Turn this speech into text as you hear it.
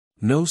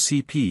No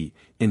CP,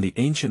 in the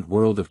ancient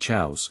world of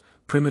Caos,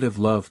 primitive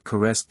love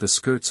caressed the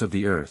skirts of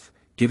the earth,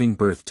 giving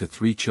birth to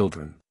 3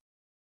 children.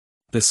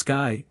 The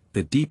sky,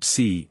 the deep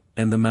sea,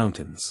 and the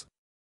mountains.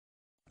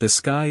 The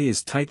sky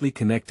is tightly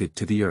connected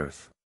to the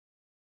earth.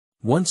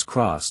 Once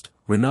crossed,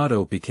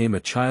 Rinaudo became a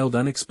child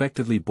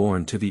unexpectedly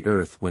born to the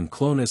earth when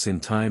Clonus in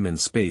time and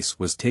space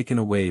was taken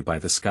away by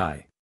the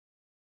sky.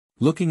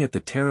 Looking at the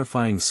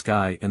terrifying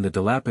sky and the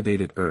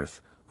dilapidated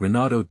earth,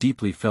 Rinaudo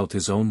deeply felt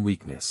his own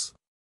weakness.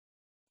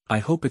 I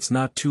hope it's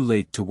not too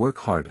late to work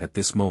hard at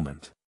this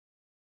moment.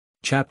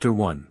 Chapter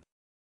 1.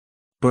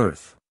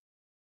 Birth.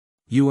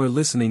 You are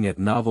listening at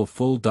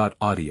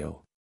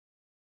novelfull.audio.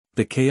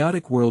 The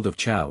chaotic world of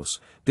Caos,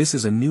 this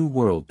is a new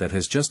world that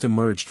has just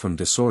emerged from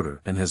disorder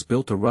and has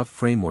built a rough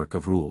framework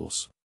of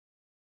rules.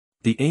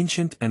 The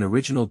ancient and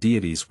original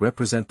deities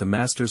represent the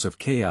masters of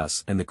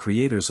chaos and the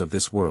creators of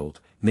this world,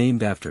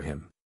 named after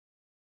him.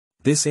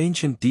 This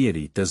ancient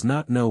deity does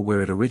not know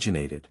where it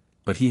originated,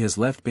 but he has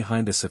left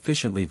behind a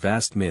sufficiently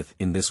vast myth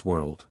in this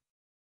world.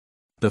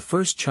 The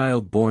first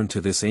child born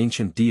to this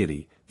ancient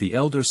deity, the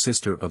elder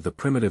sister of the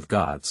primitive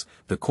gods,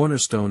 the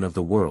cornerstone of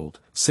the world,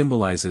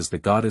 symbolizes the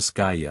goddess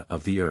Gaia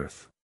of the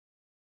earth.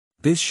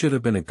 This should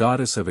have been a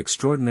goddess of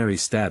extraordinary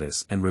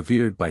status and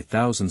revered by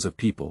thousands of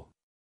people.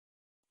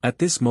 At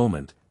this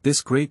moment,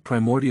 this great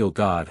primordial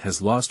god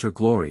has lost her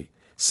glory,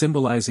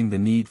 symbolizing the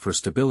need for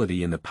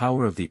stability in the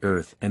power of the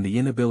earth and the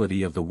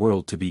inability of the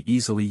world to be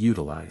easily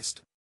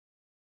utilized.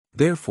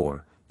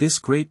 Therefore, this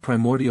great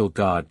primordial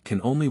god can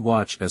only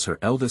watch as her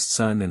eldest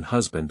son and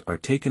husband are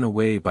taken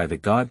away by the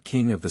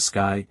god-king of the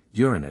sky,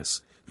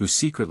 Uranus, who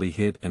secretly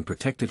hid and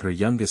protected her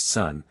youngest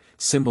son,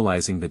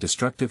 symbolizing the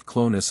destructive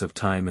Clonus of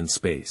time and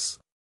space.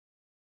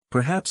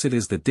 Perhaps it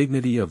is the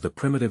dignity of the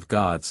primitive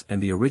gods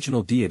and the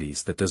original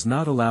deities that does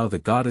not allow the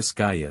goddess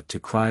Gaia to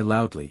cry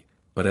loudly,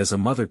 but as a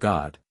mother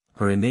god,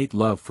 her innate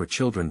love for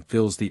children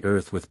fills the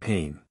earth with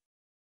pain.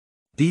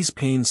 These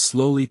pains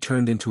slowly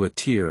turned into a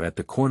tear at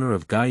the corner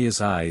of Gaia's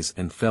eyes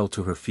and fell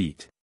to her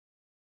feet.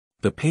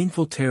 The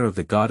painful tear of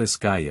the goddess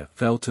Gaia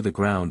fell to the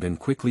ground and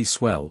quickly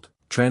swelled,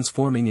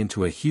 transforming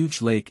into a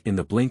huge lake in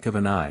the blink of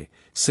an eye,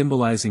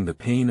 symbolizing the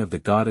pain of the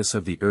goddess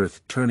of the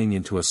earth turning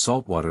into a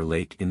saltwater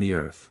lake in the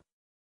earth.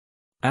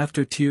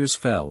 After tears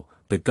fell,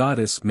 the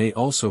goddess may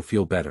also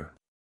feel better.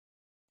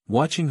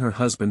 Watching her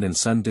husband and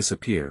son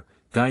disappear,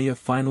 Gaia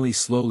finally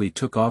slowly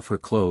took off her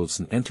clothes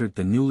and entered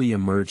the newly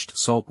emerged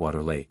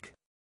saltwater lake.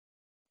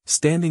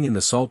 Standing in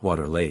the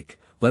saltwater lake,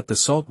 let the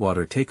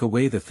saltwater take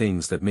away the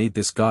things that made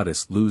this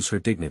goddess lose her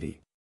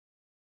dignity.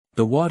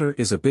 The water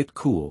is a bit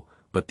cool,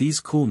 but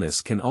these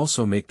coolness can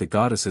also make the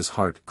goddess's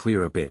heart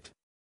clear a bit.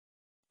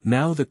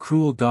 Now the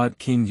cruel god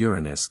King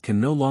Uranus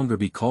can no longer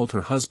be called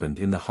her husband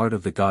in the heart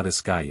of the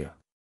goddess Gaia.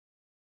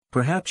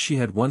 Perhaps she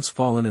had once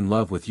fallen in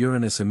love with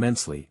Uranus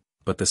immensely,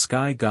 but the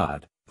sky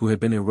god, who had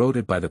been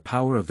eroded by the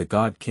power of the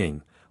god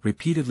king,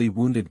 repeatedly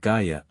wounded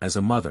Gaia as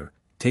a mother,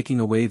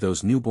 taking away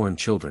those newborn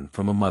children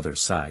from a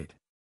mother's side.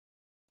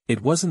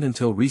 It wasn't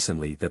until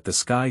recently that the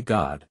sky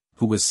god,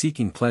 who was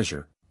seeking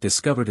pleasure,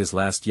 discovered his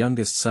last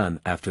youngest son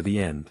after the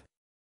end.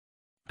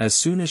 As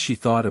soon as she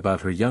thought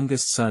about her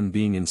youngest son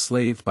being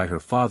enslaved by her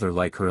father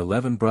like her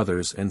 11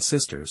 brothers and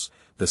sisters,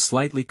 the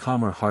slightly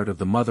calmer heart of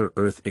the Mother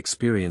Earth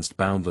experienced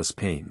boundless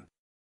pain.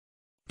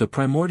 The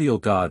primordial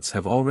gods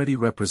have already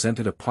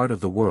represented a part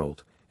of the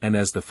world, and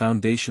as the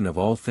foundation of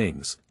all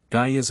things,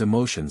 Gaia's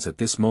emotions at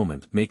this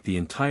moment make the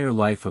entire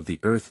life of the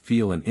earth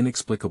feel an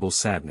inexplicable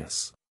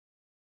sadness.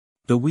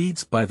 The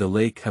weeds by the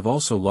lake have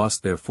also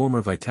lost their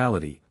former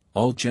vitality,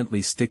 all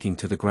gently sticking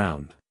to the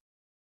ground.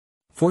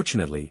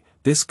 Fortunately,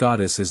 this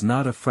goddess is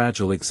not a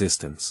fragile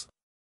existence.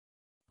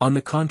 On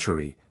the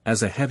contrary,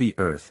 as a heavy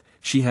earth,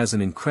 she has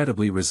an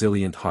incredibly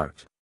resilient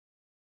heart.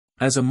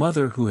 As a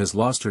mother who has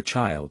lost her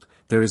child,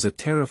 there is a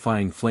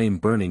terrifying flame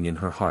burning in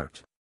her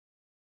heart.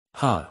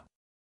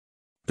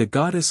 The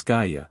goddess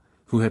Gaia,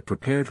 who had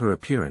prepared her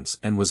appearance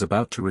and was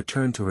about to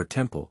return to her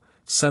temple,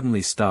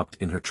 suddenly stopped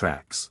in her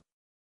tracks.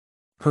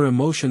 Her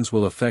emotions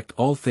will affect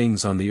all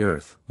things on the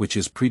earth, which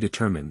is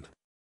predetermined.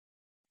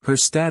 Her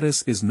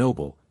status is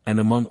noble, and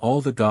among all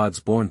the gods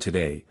born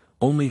today,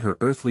 only her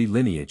earthly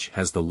lineage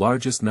has the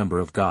largest number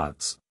of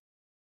gods.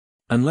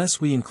 Unless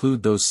we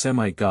include those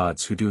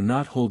semi-gods who do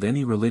not hold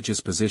any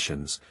religious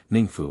positions,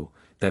 Ning Fu,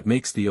 that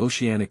makes the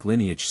oceanic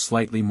lineage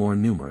slightly more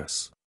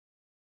numerous.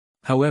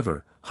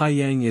 However,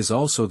 Yang is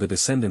also the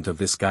descendant of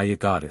this Gaia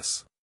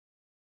goddess.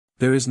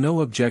 There is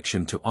no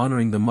objection to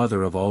honoring the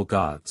mother of all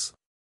gods.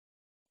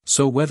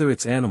 So whether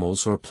it's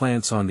animals or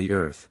plants on the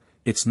earth,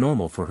 it's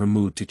normal for her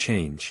mood to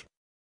change.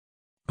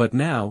 But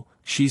now,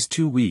 she's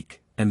too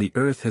weak, and the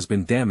earth has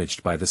been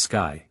damaged by the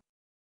sky.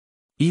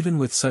 Even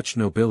with such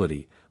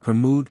nobility, her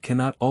mood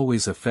cannot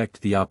always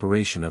affect the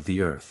operation of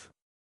the earth.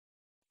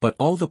 But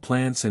all the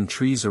plants and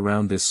trees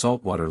around this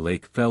saltwater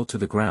lake fell to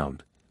the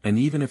ground, and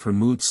even if her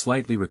mood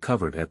slightly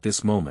recovered at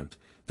this moment,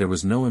 there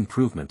was no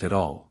improvement at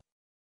all.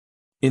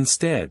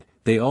 Instead,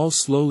 they all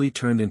slowly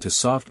turned into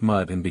soft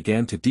mud and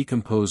began to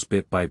decompose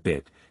bit by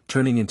bit,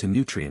 turning into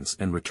nutrients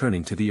and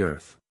returning to the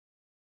earth.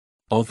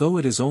 Although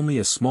it is only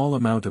a small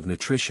amount of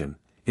nutrition,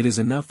 it is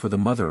enough for the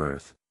Mother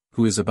Earth,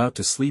 who is about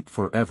to sleep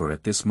forever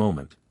at this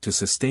moment, to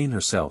sustain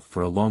herself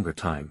for a longer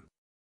time.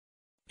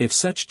 If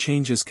such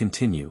changes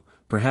continue,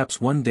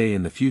 perhaps one day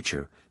in the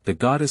future, the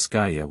goddess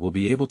Gaia will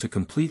be able to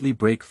completely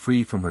break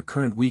free from her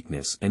current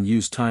weakness and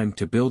use time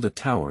to build a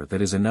tower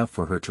that is enough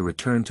for her to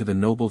return to the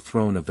noble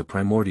throne of the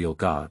primordial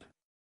god.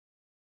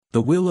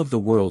 The will of the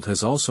world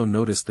has also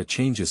noticed the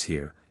changes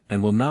here,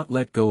 and will not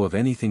let go of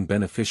anything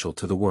beneficial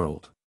to the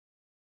world.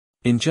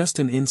 In just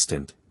an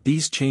instant,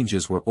 these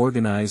changes were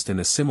organized and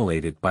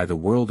assimilated by the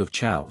world of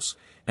Caos,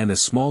 and a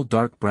small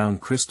dark brown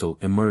crystal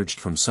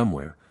emerged from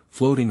somewhere,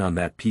 floating on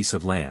that piece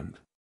of land.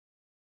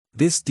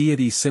 This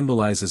deity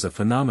symbolizes a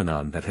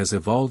phenomenon that has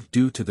evolved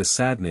due to the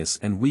sadness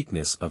and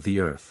weakness of the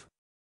earth.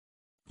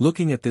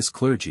 Looking at this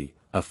clergy,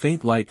 a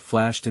faint light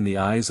flashed in the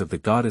eyes of the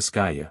goddess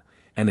Gaia,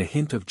 and a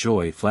hint of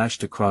joy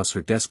flashed across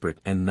her desperate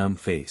and numb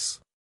face.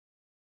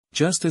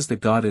 Just as the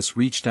goddess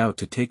reached out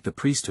to take the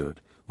priesthood,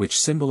 which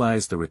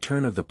symbolized the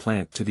return of the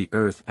plant to the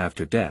earth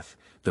after death,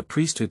 the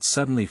priesthood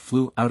suddenly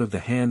flew out of the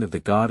hand of the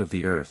god of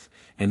the earth,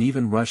 and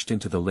even rushed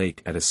into the lake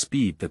at a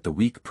speed that the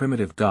weak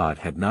primitive god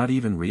had not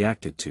even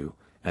reacted to,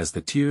 as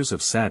the tears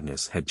of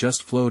sadness had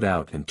just flowed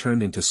out and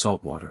turned into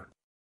salt water.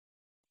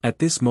 At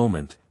this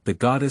moment, the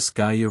goddess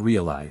Gaia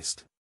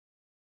realized.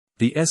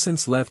 The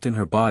essence left in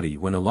her body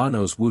when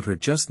Alanos wooed her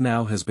just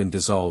now has been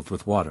dissolved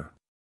with water.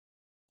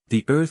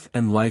 The earth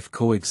and life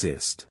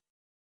coexist.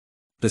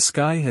 The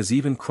sky has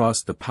even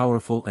crossed the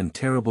powerful and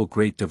terrible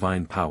great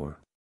divine power.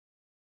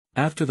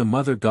 After the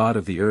mother god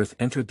of the earth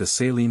entered the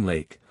saline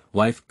lake,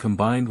 life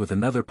combined with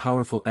another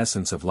powerful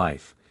essence of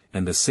life,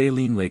 and the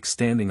saline lake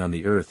standing on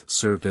the earth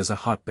served as a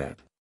hotbed.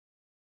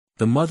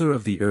 The mother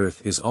of the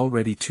earth is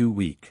already too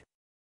weak.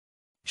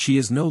 She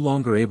is no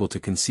longer able to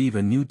conceive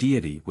a new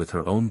deity with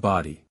her own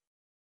body.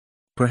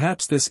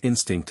 Perhaps this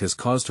instinct has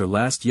caused her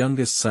last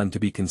youngest son to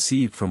be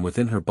conceived from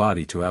within her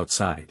body to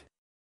outside.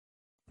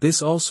 This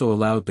also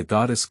allowed the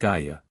goddess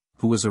Gaia,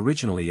 who was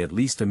originally at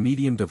least a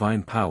medium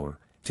divine power,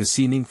 to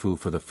see Ning Fu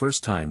for the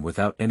first time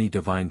without any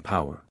divine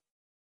power.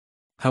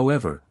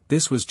 However,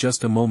 this was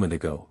just a moment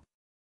ago.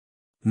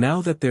 Now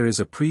that there is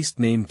a priest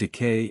named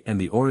Decay and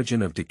the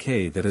origin of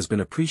decay that has been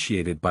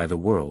appreciated by the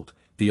world,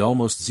 the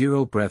almost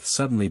zero breath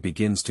suddenly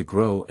begins to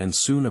grow and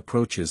soon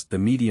approaches the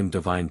medium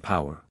divine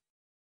power.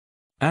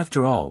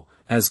 After all,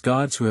 as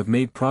gods who have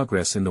made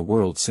progress in the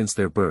world since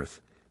their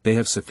birth, they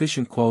have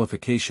sufficient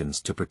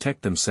qualifications to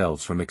protect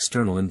themselves from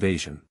external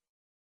invasion.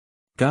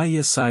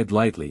 Gaia sighed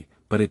lightly,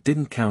 but it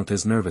didn't count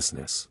as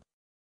nervousness.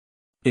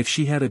 If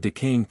she had a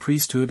decaying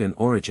priesthood and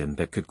origin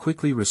that could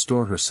quickly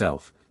restore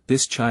herself,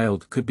 this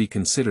child could be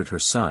considered her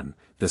son,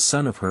 the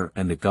son of her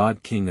and the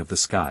god king of the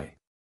sky.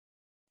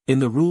 In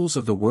the rules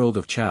of the world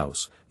of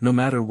Caos, no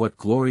matter what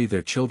glory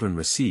their children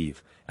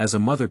receive, as a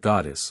mother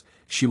goddess,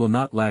 she will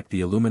not lack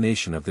the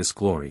illumination of this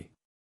glory.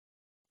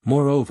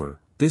 Moreover,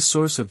 this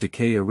source of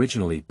decay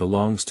originally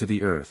belongs to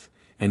the earth,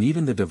 and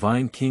even the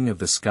divine king of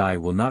the sky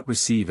will not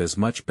receive as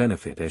much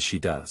benefit as she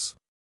does.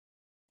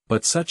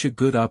 But such a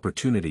good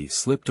opportunity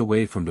slipped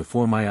away from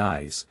before my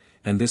eyes,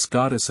 and this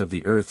goddess of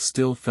the earth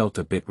still felt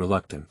a bit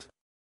reluctant.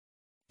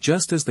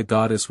 Just as the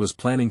goddess was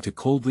planning to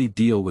coldly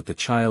deal with the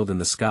child in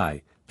the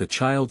sky, the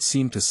child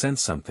seemed to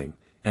sense something,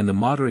 and the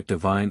moderate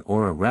divine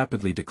aura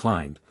rapidly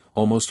declined,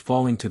 almost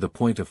falling to the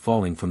point of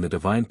falling from the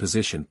divine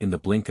position in the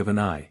blink of an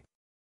eye.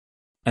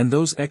 And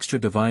those extra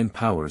divine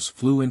powers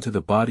flew into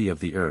the body of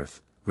the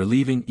earth,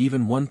 relieving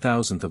even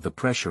 1,000th of the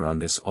pressure on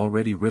this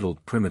already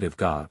riddled primitive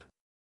god.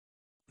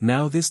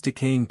 Now this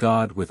decaying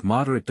god with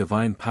moderate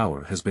divine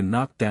power has been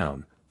knocked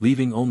down,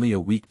 leaving only a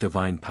weak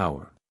divine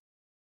power.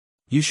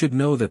 You should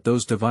know that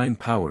those divine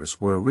powers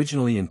were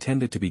originally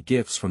intended to be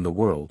gifts from the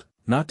world,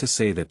 not to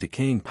say that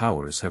decaying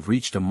powers have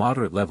reached a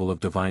moderate level of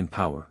divine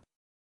power.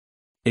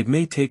 It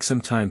may take some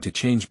time to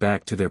change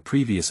back to their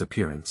previous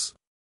appearance.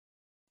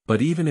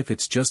 But even if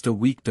it's just a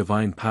weak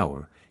divine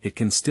power, it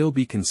can still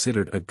be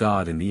considered a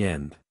god in the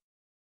end.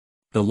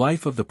 The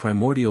life of the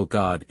primordial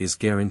god is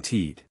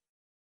guaranteed.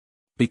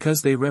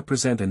 Because they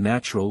represent a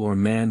natural or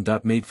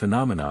man-made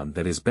phenomenon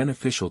that is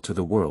beneficial to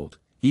the world,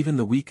 even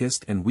the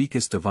weakest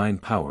divine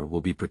power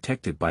will be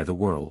protected by the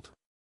world.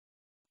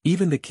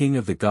 Even the king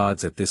of the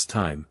gods at this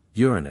time,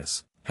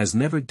 Uranus, has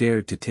never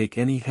dared to take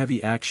any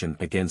heavy action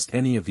against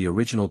any of the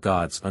original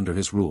gods under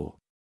his rule.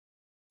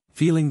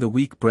 Feeling the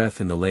weak breath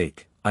in the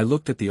lake, I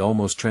looked at the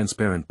almost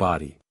transparent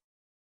body.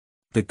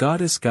 The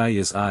goddess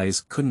Gaia's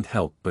eyes couldn't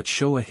help but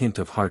show a hint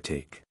of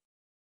heartache.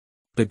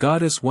 The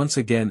goddess once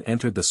again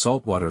entered the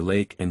saltwater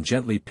lake and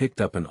gently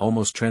picked up an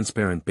almost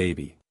transparent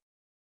baby.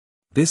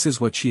 This is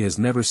what she has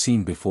never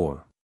seen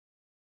before.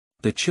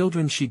 The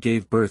children she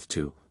gave birth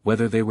to,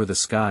 whether they were the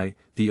sky,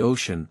 the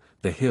ocean,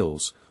 the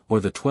hills, or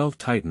the 12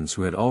 titans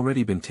who had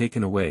already been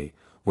taken away,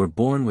 were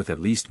born with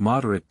at least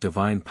moderate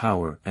divine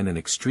power and an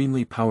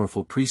extremely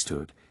powerful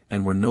priesthood,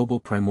 and were noble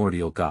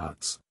primordial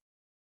gods.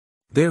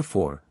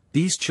 Therefore,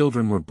 these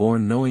children were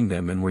born knowing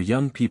them and were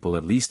young people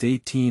at least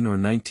 18 or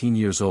 19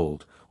 years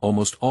old,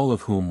 almost all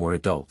of whom were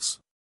adults.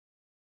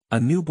 A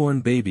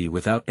newborn baby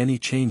without any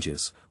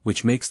changes,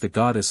 which makes the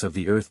goddess of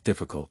the earth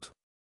difficult.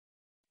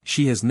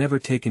 She has never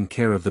taken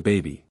care of the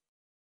baby.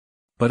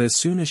 But as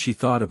soon as she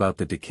thought about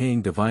the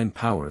decaying divine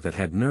power that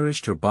had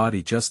nourished her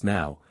body just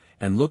now,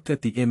 and looked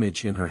at the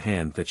image in her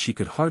hand that she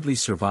could hardly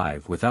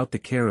survive without the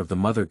care of the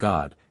mother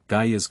god,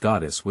 Gaia's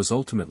goddess was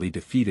ultimately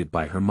defeated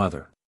by her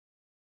mother.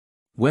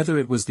 Whether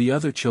it was the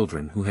other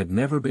children who had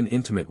never been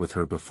intimate with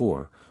her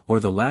before, or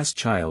the last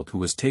child who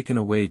was taken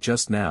away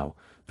just now,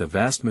 the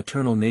vast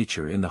maternal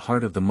nature in the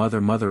heart of the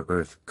Mother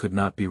Earth could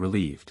not be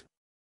relieved.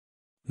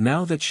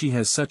 Now that she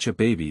has such a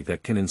baby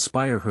that can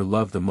inspire her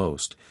love the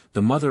most,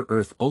 the Mother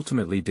Earth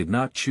ultimately did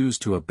not choose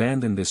to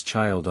abandon this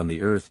child on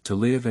the earth to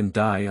live and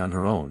die on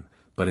her own,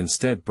 but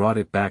instead brought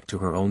it back to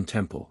her own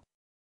temple.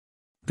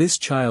 This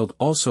child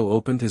also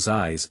opened his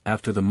eyes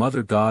after the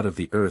mother god of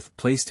the earth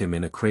placed him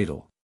in a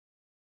cradle.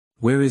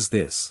 Where is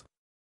this?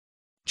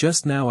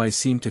 Just now I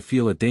seemed to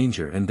feel a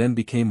danger and then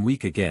became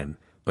weak again,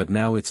 but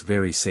now it's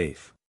very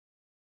safe.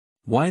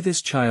 Why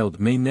this child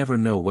may never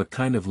know what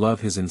kind of love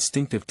his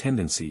instinctive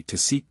tendency to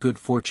seek good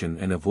fortune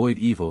and avoid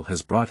evil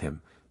has brought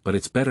him, but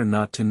it's better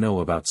not to know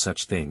about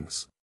such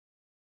things.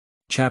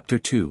 Chapter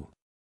 2.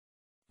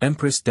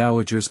 Empress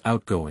Dowager's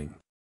Outgoing.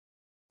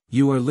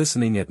 You are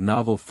listening at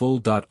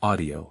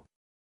novelfull.audio.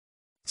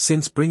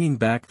 Since bringing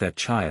back that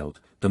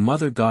child, the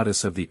mother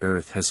goddess of the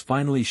earth has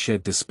finally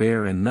shed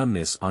despair and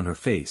numbness on her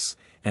face,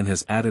 and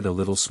has added a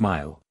little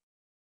smile.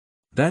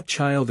 That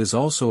child is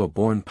also a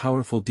born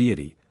powerful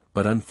deity,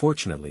 but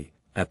unfortunately,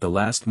 at the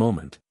last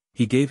moment,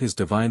 he gave his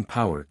divine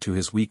power to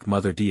his weak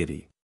mother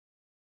deity.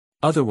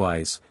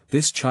 Otherwise,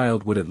 this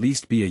child would at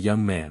least be a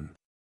young man.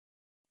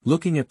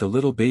 Looking at the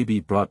little baby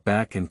brought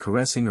back and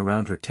caressing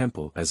around her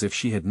temple as if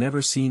she had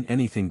never seen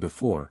anything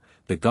before,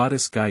 the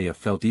goddess Gaia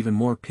felt even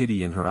more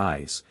pity in her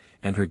eyes,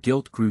 and her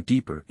guilt grew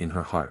deeper in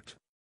her heart.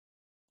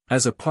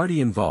 As a party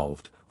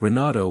involved,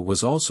 Rinaudo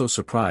was also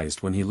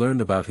surprised when he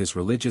learned about his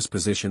religious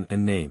position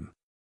and name.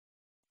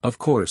 Of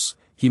course,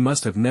 he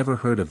must have never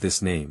heard of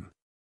this name.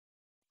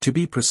 To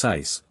be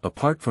precise,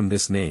 apart from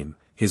this name,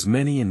 his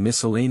many and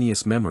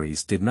miscellaneous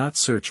memories did not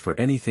search for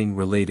anything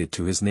related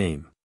to his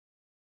name.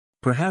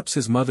 Perhaps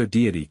his mother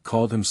deity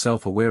called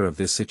himself aware of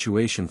this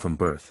situation from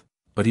birth,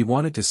 but he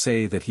wanted to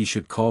say that he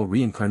should call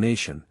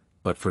reincarnation,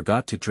 but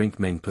forgot to drink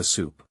Mengpa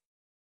soup.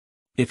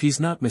 If he's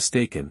not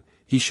mistaken,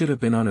 he should have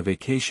been on a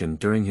vacation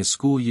during his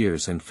school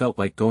years and felt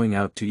like going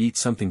out to eat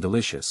something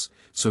delicious,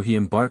 so he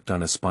embarked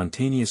on a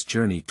spontaneous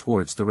journey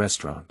towards the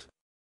restaurant.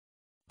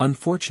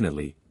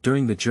 Unfortunately,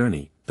 during the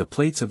journey, the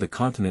plates of the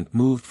continent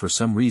moved for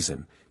some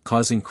reason,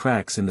 causing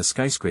cracks in the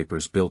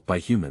skyscrapers built by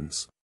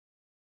humans.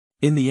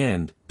 In the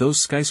end,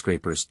 those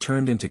skyscrapers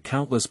turned into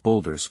countless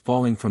boulders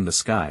falling from the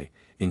sky,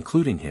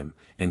 including him,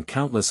 and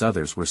countless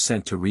others were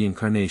sent to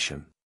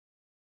reincarnation.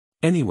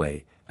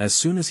 Anyway, as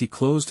soon as he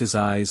closed his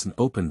eyes and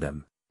opened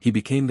them, he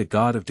became the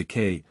god of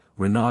decay,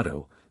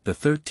 Rinaudo, the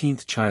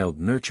 13th child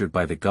nurtured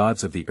by the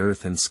gods of the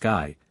earth and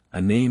sky,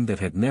 a name that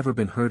had never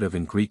been heard of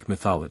in Greek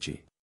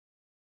mythology.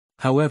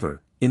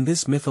 However, in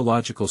this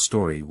mythological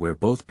story where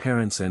both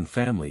parents and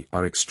family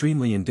are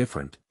extremely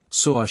indifferent,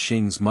 Suo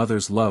Xing's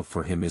mother's love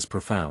for him is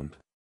profound.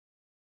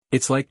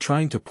 It's like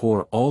trying to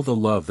pour all the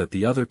love that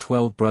the other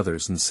 12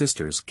 brothers and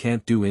sisters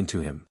can't do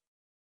into him.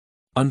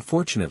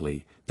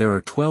 Unfortunately, there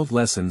are 12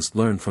 lessons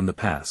learned from the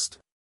past.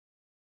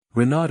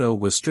 Rinaudo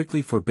was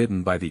strictly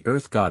forbidden by the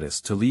earth goddess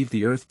to leave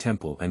the earth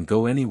temple and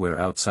go anywhere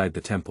outside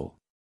the temple.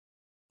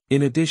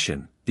 In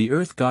addition, the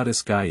earth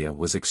goddess Gaia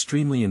was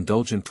extremely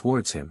indulgent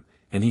towards him,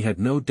 and he had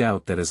no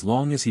doubt that as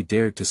long as he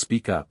dared to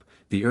speak up,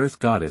 the earth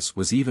goddess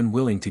was even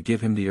willing to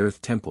give him the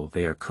earth temple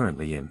they are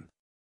currently in.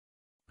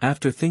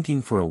 After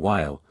thinking for a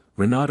while,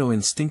 Rinaudo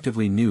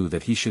instinctively knew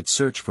that he should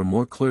search for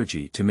more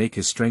clergy to make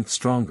his strength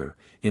stronger,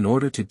 in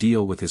order to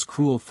deal with his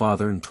cruel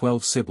father and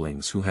 12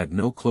 siblings who had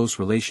no close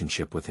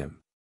relationship with him.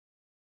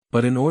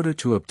 But in order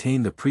to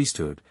obtain the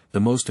priesthood, the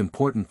most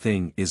important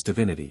thing is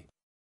divinity.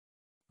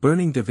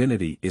 Burning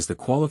divinity is the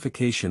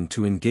qualification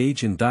to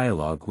engage in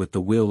dialogue with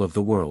the will of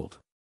the world.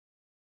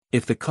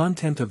 If the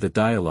content of the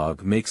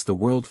dialogue makes the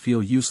world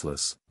feel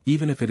useless,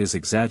 even if it is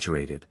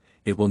exaggerated,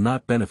 it will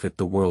not benefit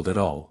the world at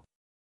all.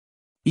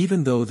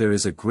 Even though there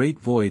is a great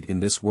void in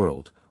this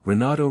world,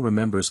 Rinaudo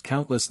remembers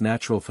countless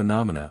natural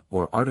phenomena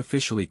or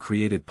artificially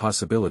created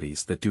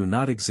possibilities that do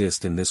not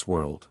exist in this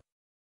world.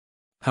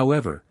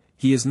 However,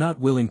 he is not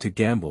willing to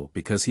gamble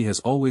because he has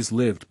always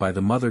lived by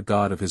the mother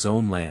god of his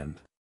own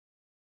land.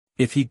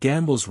 If he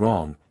gambles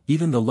wrong,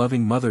 even the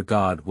loving mother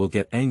god will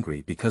get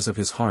angry because of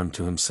his harm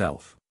to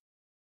himself.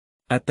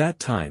 At that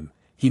time,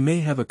 he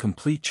may have a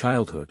complete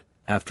childhood.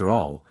 After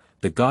all,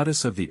 the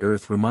goddess of the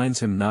earth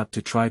reminds him not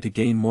to try to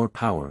gain more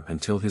power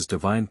until his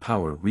divine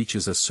power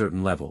reaches a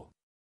certain level.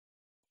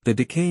 The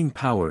decaying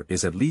power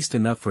is at least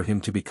enough for him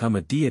to become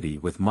a deity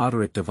with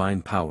moderate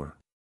divine power.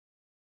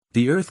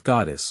 The earth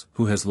goddess,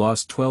 who has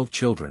lost 12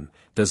 children,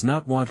 does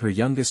not want her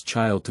youngest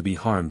child to be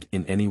harmed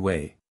in any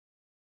way.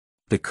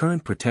 The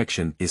current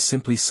protection is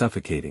simply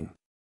suffocating.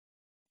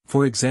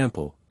 For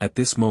example, at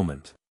this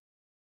moment,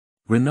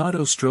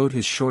 Rinaudo strode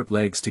his short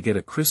legs to get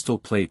a crystal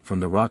plate from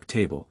the rock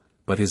table,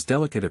 but his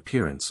delicate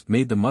appearance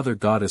made the mother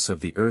goddess of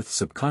the earth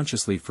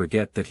subconsciously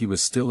forget that he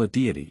was still a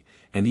deity,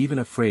 and even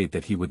afraid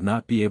that he would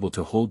not be able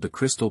to hold the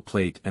crystal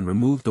plate and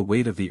remove the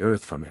weight of the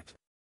earth from it.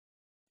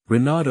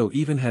 Rinaudo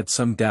even had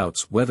some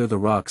doubts whether the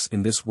rocks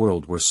in this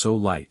world were so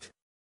light.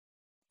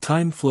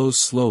 Time flows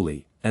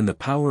slowly, and the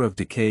power of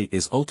decay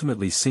is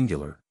ultimately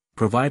singular,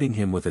 providing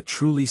him with a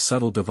truly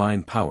subtle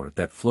divine power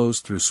that flows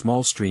through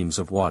small streams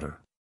of water.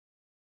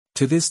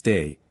 To this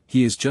day,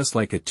 he is just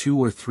like a 2-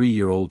 or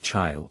 3-year-old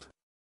child.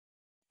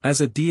 As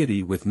a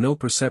deity with no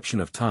perception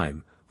of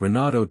time,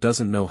 Rinaudo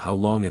doesn't know how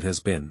long it has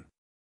been.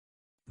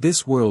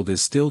 This world is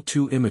still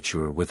too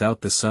immature without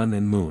the sun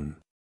and moon.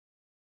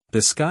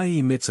 The sky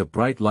emits a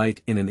bright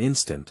light in an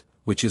instant,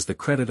 which is the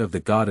credit of the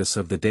goddess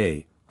of the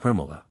day,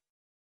 Hermela.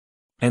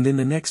 And in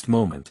the next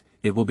moment,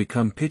 it will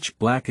become pitch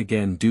black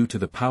again due to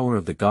the power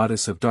of the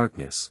goddess of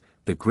darkness,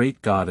 the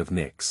great god of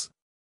Nyx.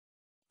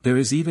 There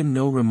is even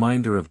no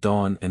reminder of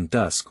dawn and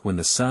dusk when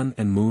the sun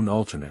and moon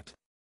alternate.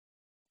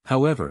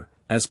 However,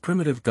 as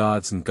primitive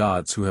gods and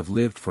gods who have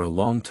lived for a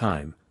long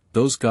time,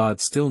 those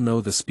gods still know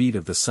the speed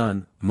of the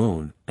sun,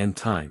 moon, and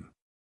time.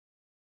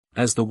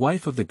 As the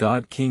wife of the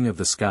god king of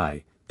the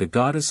sky, the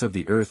goddess of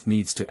the earth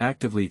needs to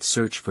actively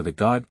search for the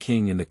god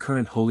king in the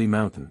current holy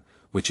mountain,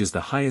 which is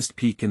the highest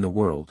peak in the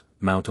world,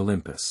 Mount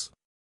Olympus.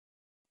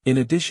 In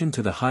addition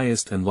to the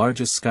highest and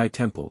largest sky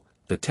temple,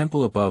 the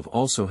temple above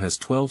also has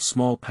 12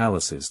 small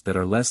palaces that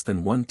are less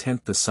than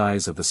 1/10 the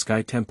size of the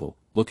sky temple,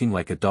 looking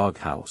like a dog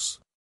house.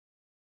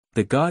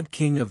 The god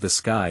king of the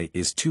sky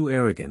is too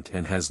arrogant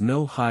and has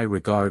no high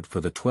regard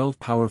for the 12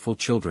 powerful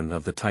children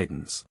of the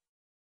Titans.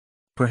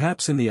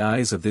 Perhaps in the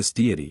eyes of this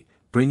deity,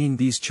 bringing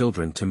these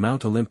children to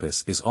Mount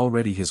Olympus is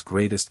already his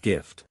greatest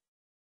gift.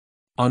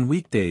 On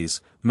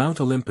weekdays, Mount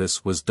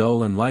Olympus was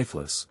dull and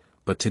lifeless,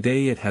 but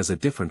today it has a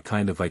different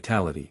kind of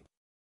vitality.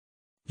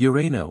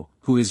 Rinaudo,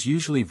 who is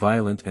usually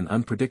violent and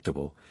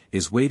unpredictable,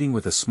 is waiting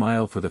with a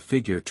smile for the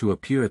figure to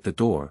appear at the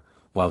door,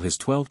 while his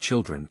 12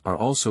 children are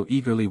also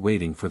eagerly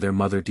waiting for their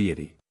mother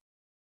deity.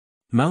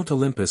 Mount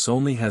Olympus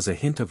only has a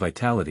hint of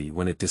vitality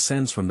when it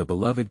descends from the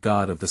beloved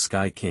god of the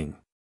Sky King.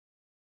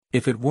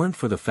 If it weren't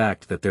for the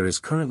fact that there is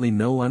currently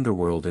no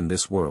underworld in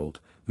this world,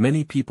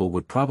 many people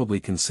would probably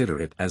consider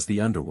it as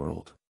the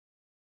underworld.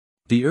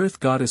 The earth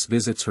goddess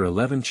visits her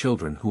 11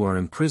 children who are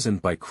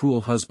imprisoned by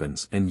cruel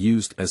husbands and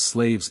used as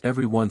slaves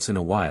every once in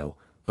a while,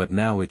 but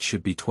now it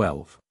should be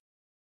 12.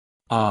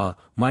 Ah,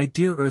 my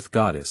dear earth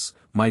goddess,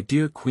 my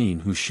dear queen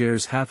who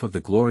shares half of the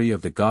glory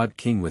of the god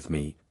king with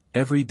me,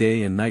 every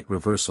day and night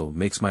reversal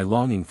makes my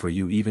longing for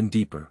you even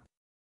deeper.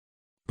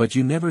 But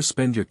you never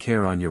spend your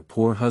care on your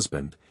poor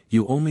husband,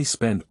 you only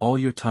spend all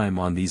your time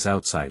on these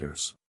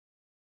outsiders.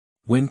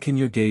 When can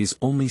your gaze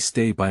only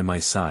stay by my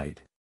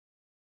side?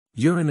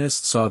 Uranus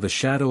saw the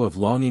shadow of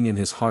longing in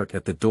his heart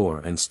at the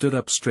door and stood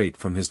up straight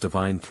from his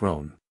divine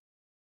throne.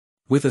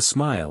 With a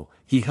smile,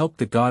 he helped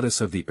the goddess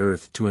of the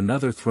earth to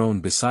another throne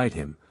beside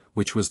him,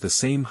 which was the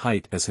same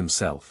height as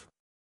himself.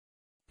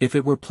 If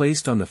it were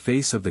placed on the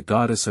face of the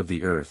goddess of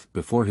the earth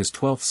before his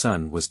 12th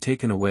son was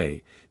taken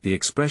away, the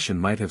expression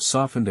might have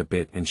softened a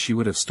bit and she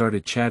would have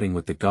started chatting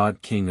with the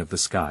god king of the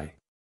sky.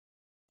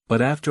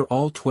 But after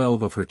all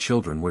 12 of her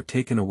children were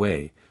taken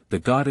away, the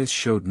goddess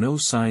showed no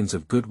signs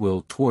of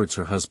goodwill towards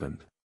her husband.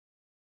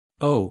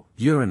 Oh,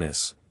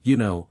 Uranus, you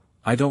know,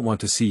 I don't want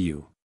to see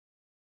you.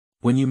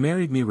 When you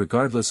married me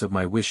regardless of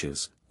my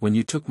wishes, when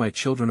you took my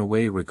children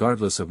away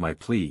regardless of my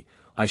plea,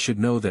 I should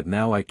know that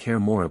now I care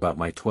more about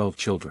my 12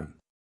 children.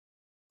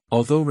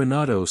 Although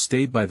Rinaudo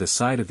stayed by the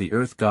side of the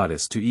earth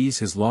goddess to ease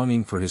his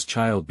longing for his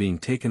child being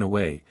taken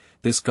away,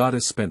 this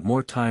goddess spent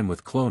more time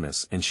with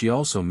Clonus and she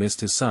also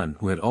missed his son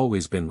who had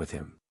always been with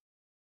him.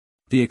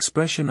 The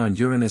expression on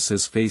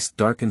Uranus's face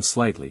darkened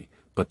slightly,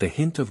 but the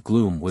hint of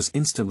gloom was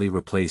instantly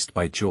replaced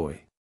by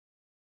joy.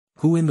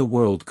 Who in the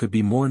world could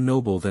be more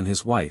noble than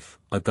his wife,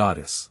 a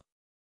goddess?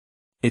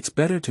 It's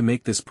better to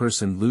make this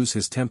person lose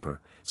his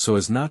temper, so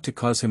as not to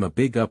cause him a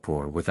big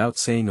uproar without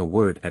saying a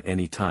word at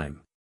any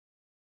time.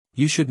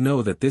 You should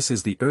know that this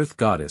is the earth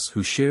goddess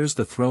who shares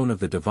the throne of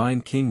the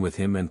divine king with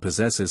him and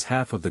possesses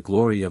half of the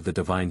glory of the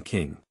divine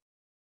king.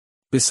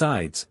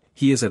 Besides,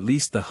 he is at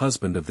least the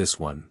husband of this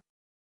one.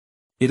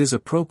 It is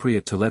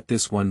appropriate to let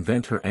this one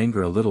vent her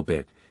anger a little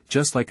bit,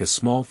 just like a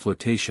small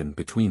flirtation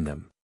between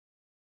them.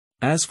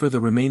 As for the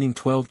remaining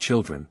 12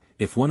 children,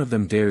 if one of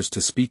them dares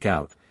to speak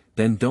out,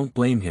 then don't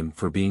blame him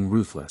for being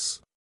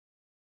ruthless.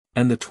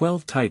 And the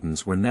 12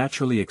 Titans were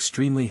naturally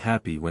extremely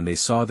happy when they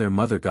saw their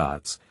mother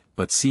gods,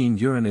 but seeing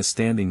Uranus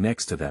standing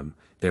next to them,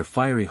 their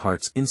fiery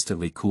hearts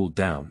instantly cooled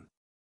down.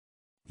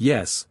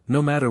 Yes,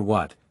 no matter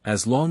what,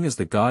 as long as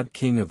the god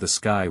king of the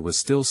sky was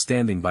still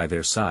standing by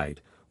their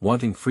side,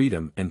 wanting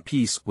freedom and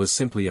peace was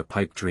simply a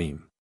pipe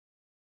dream.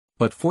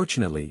 But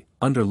fortunately,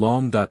 under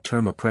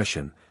long-term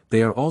oppression,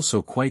 they are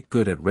also quite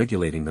good at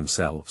regulating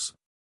themselves.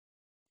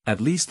 At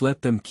least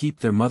let them keep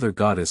their mother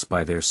goddess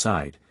by their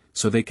side,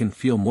 so they can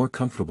feel more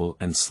comfortable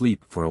and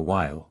sleep for a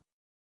while.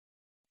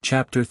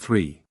 Chapter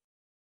 3.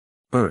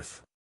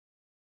 Birth.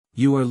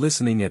 You are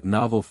listening at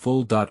Novel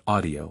Full.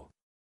 Audio.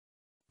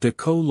 De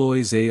co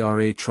lois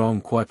ara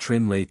trong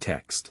quatrin lay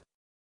text.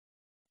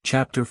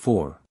 Chapter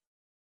 4.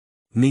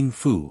 Ning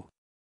Fu.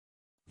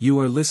 You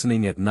are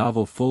listening at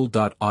Novel Full.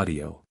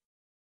 Audio.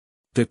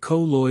 De co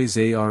lois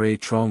ara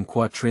trong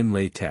quatrin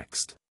lay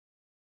text.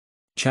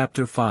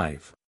 Chapter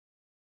 5.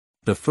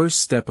 The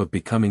first step of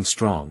becoming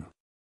strong.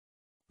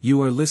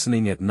 You are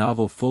listening at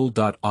Novel Full.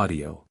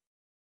 Audio.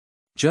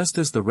 Just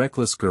as the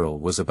reckless girl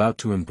was about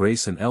to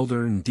embrace an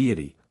elder and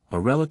deity, a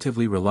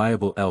relatively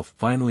reliable elf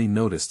finally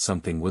noticed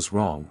something was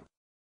wrong.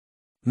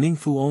 Ning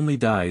Fu only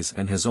dies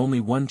and has only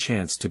one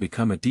chance to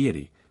become a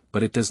deity,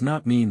 but it does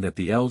not mean that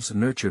the elves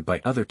nurtured by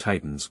other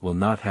titans will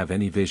not have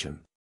any vision.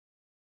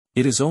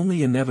 It is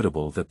only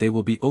inevitable that they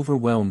will be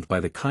overwhelmed by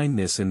the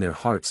kindness in their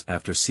hearts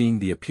after seeing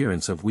the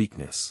appearance of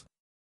weakness.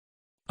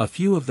 A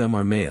few of them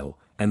are male,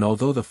 and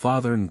although the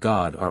father and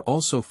god are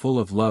also full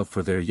of love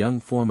for their young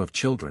form of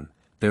children,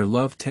 their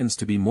love tends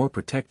to be more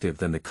protective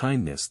than the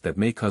kindness that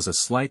may cause a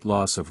slight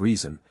loss of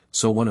reason,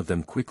 so one of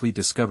them quickly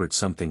discovered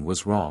something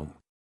was wrong.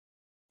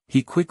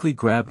 He quickly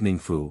grabbed Ning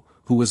Fu,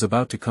 who was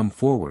about to come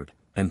forward,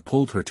 and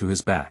pulled her to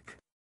his back.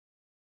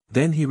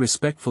 Then he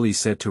respectfully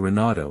said to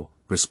Rinaudo,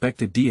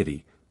 "Respected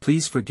deity,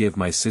 please forgive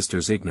my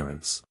sister's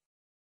ignorance.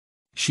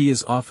 She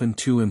is often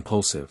too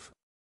impulsive.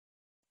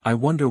 I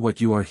wonder what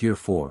you are here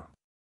for."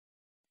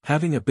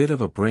 Having a bit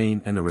of a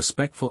brain and a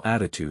respectful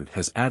attitude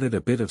has added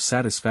a bit of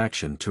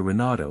satisfaction to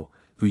Rinaudo,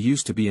 who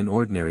used to be an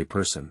ordinary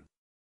person.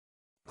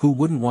 Who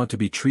wouldn't want to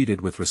be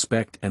treated with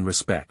respect and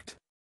respect?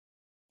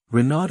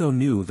 Rinaudo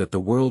knew that the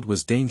world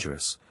was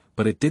dangerous,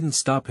 but it didn't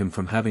stop him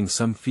from having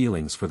some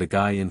feelings for the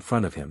guy in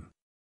front of him.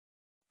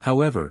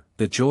 However,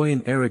 the joy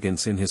and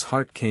arrogance in his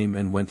heart came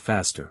and went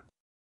faster.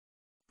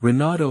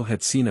 Rinaudo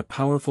had seen a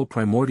powerful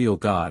primordial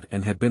god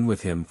and had been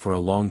with him for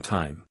a long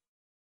time.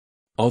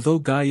 Although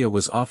Gaia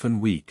was often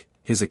weak,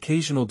 his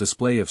occasional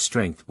display of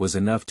strength was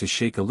enough to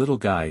shake a little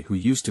guy who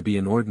used to be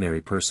an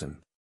ordinary person.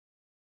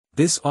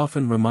 This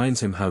often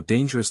reminds him how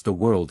dangerous the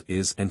world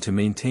is and to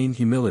maintain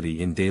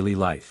humility in daily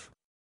life.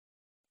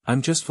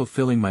 "I'm just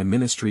fulfilling my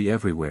ministry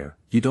everywhere,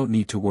 you don't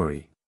need to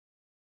worry."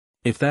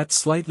 If that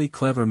slightly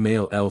clever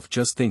male elf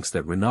just thinks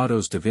that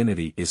Rinaudo's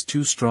divinity is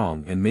too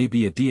strong and may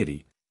be a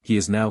deity, he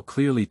is now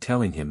clearly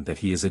telling him that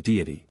he is a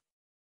deity.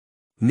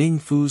 Ning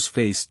Fu's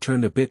face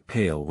turned a bit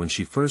pale when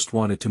she first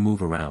wanted to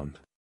move around.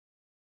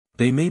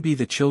 They may be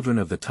the children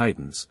of the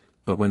Titans,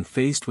 but when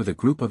faced with a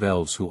group of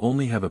elves who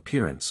only have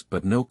appearance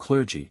but no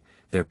clergy,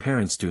 their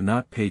parents do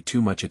not pay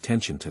too much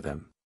attention to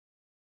them.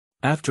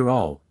 After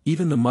all,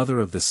 even the mother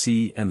of the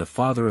sea and the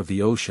father of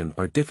the ocean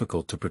are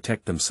difficult to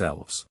protect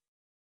themselves.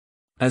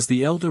 As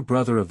the elder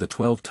brother of the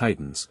 12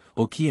 Titans,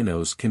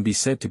 Okeanos can be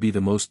said to be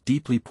the most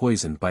deeply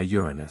poisoned by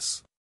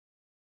Uranus.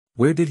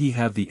 Where did he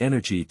have the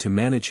energy to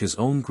manage his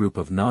own group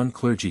of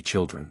non-clergy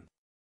children?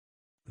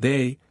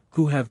 They,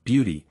 who have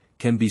beauty,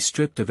 can be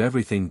stripped of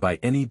everything by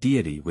any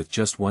deity with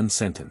just one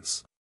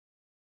sentence.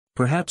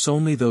 Perhaps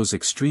only those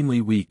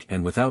extremely weak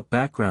and without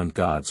background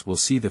gods will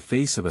see the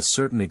face of a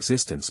certain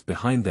existence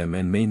behind them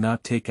and may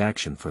not take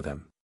action for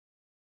them.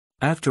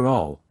 After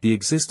all, the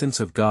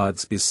existence of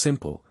gods is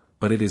simple,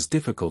 but it is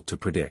difficult to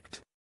predict.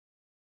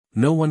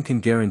 No one can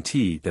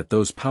guarantee that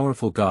those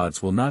powerful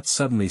gods will not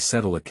suddenly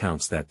settle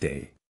accounts that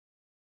day.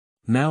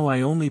 Now I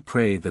only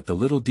pray that the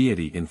little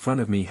deity in front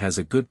of me has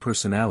a good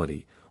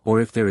personality, or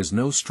if there is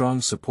no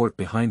strong support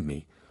behind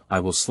me, I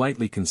will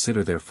slightly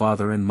consider their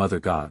father and mother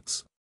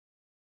gods.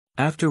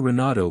 After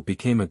Rinaudo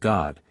became a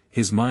god,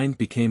 his mind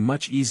became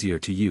much easier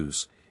to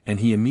use, and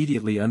he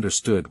immediately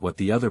understood what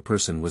the other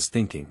person was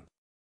thinking.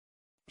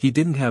 He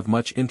didn't have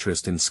much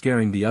interest in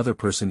scaring the other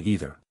person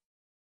either.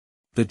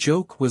 The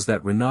joke was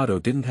that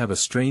Rinaudo didn't have a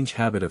strange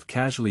habit of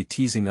casually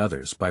teasing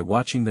others by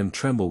watching them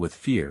tremble with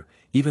fear,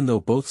 even though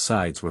both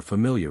sides were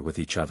familiar with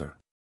each other.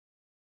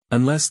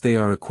 Unless they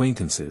are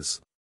acquaintances.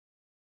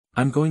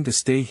 "I'm going to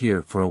stay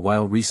here for a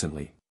while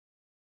recently.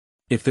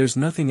 If there's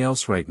nothing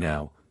else right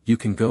now, you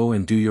can go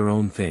and do your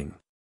own thing."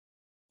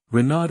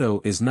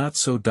 Rinaudo is not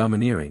so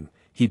domineering,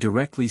 he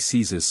directly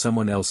seizes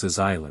someone else's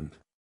island.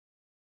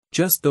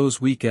 Just those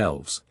weak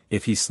elves,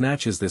 if he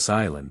snatches this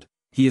island,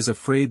 he is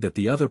afraid that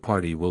the other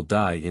party will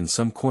die in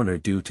some corner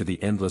due to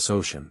the endless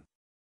ocean.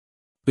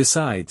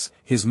 Besides,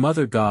 his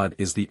mother god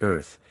is the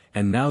earth,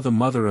 and now the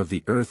mother of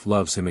the earth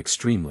loves him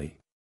extremely.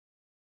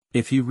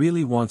 If he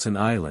really wants an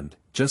island,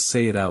 just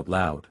say it out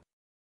loud.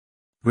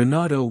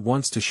 Rinaudo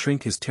wants to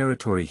shrink his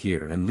territory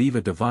here and leave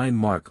a divine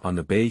mark on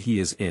the bay he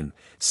is in,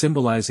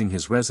 symbolizing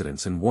his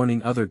residence and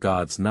warning other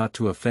gods not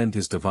to offend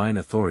his divine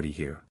authority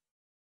here.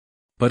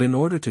 But in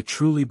order to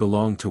truly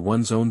belong to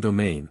one's own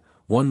domain,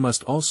 one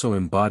must also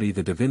embody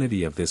the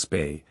divinity of this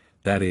bay,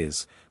 that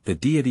is, the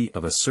deity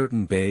of a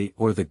certain bay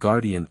or the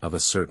guardian of a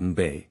certain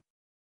bay.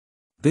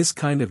 This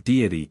kind of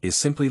deity is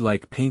simply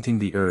like painting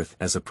the earth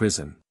as a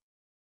prison.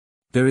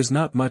 There is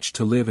not much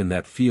to live in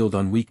that field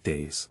on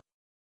weekdays.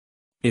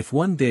 If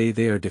one day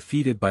they are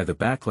defeated by the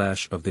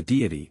backlash of the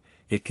deity,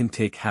 it can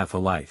take half a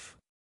life.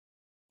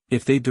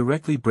 If they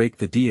directly break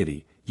the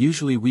deity,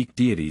 usually weak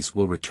deities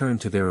will return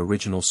to their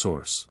original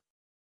source.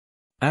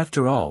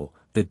 After all,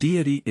 the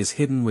deity is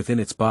hidden within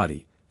its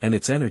body, and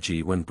its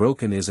energy when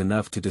broken is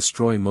enough to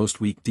destroy most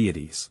weak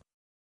deities.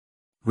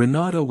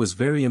 Rinaudo was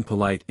very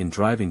impolite in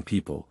driving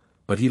people,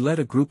 but he let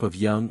a group of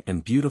young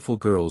and beautiful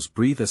girls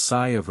breathe a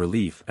sigh of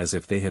relief as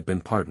if they had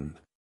been pardoned.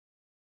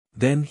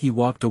 Then he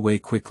walked away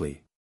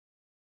quickly.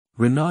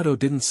 Rinaudo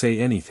didn't say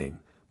anything,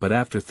 but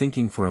after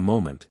thinking for a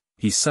moment,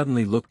 he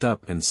suddenly looked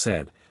up and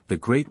said, "The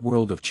great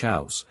world of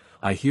Caos,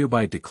 I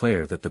hereby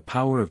declare that the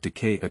power of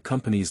decay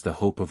accompanies the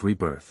hope of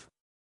rebirth.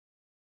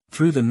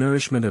 Through the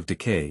nourishment of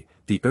decay,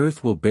 the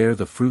earth will bear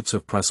the fruits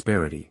of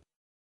prosperity.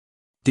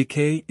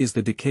 Decay is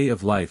the decay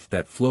of life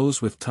that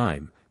flows with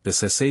time, the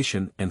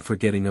cessation and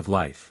forgetting of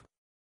life.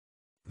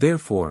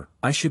 Therefore,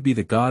 I should be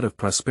the god of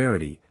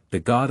prosperity, the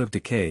god of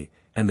decay,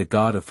 and the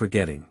god of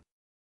forgetting."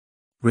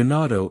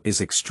 Rinaudo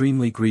is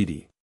extremely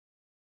greedy.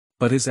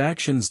 But his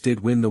actions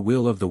did win the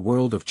will of the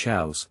world of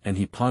Caos, and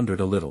he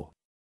pondered a little.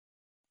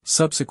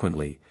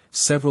 Subsequently,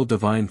 several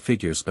divine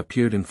figures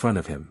appeared in front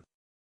of him.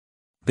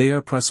 They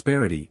are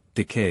prosperity,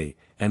 decay,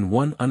 and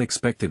one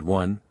unexpected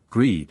one,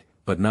 greed,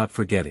 but not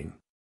forgetting.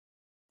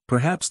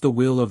 Perhaps the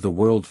will of the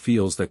world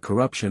feels that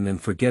corruption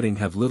and forgetting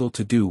have little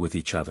to do with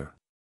each other.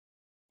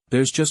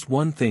 There's just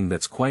one thing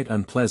that's quite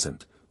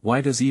unpleasant: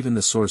 why does even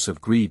the source of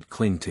greed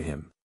cling to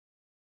him?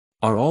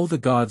 Are all the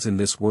gods in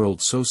this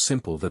world so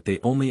simple that they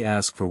only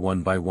ask for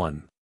one by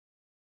one?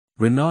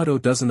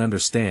 Rinaudo doesn't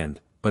understand,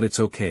 but it's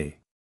okay.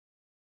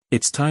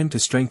 It's time to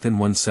strengthen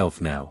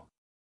oneself now.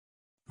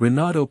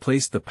 Rinaudo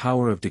placed the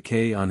power of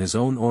decay on his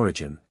own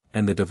origin,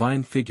 and the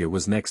divine figure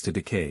was next to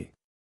decay.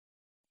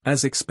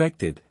 As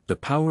expected, the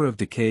power of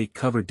decay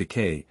covered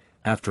decay.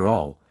 After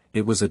all,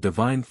 it was a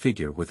divine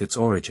figure with its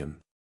origin.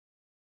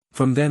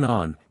 From then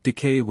on,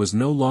 decay was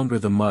no longer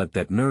the mud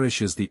that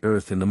nourishes the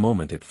earth in the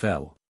moment it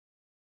fell.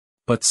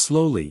 But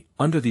slowly,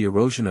 under the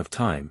erosion of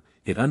time,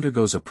 it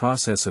undergoes a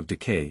process of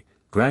decay,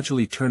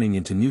 gradually turning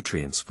into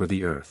nutrients for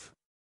the earth.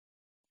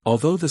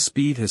 Although the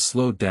speed has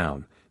slowed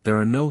down, there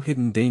are no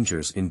hidden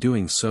dangers in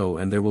doing so,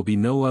 and there will be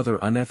no other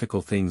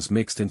unethical things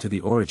mixed into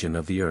the origin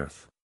of the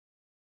earth.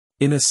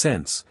 In a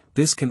sense,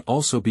 this can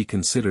also be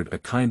considered a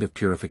kind of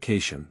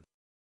purification.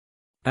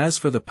 As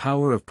for the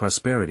power of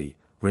prosperity,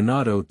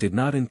 Rinaudo did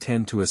not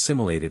intend to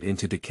assimilate it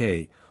into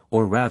decay,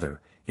 or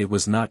rather, it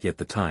was not yet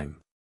the time.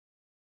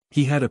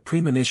 He had a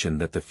premonition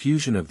that the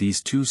fusion of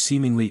these two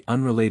seemingly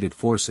unrelated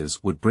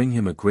forces would bring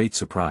him a great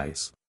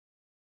surprise.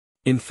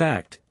 In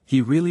fact, he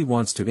really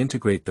wants to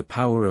integrate the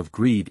power of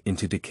greed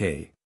into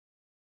decay.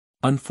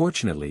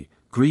 Unfortunately,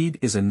 greed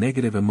is a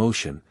negative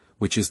emotion,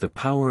 which is the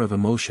power of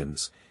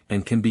emotions,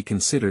 and can be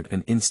considered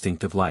an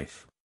instinct of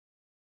life.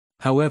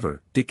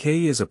 However,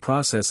 decay is a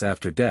process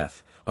after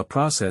death, a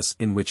process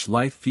in which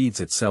life feeds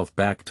itself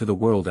back to the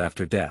world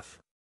after death.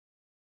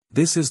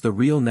 This is the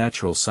real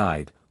natural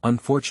side.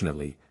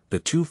 Unfortunately, the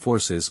two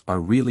forces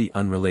are really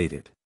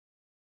unrelated.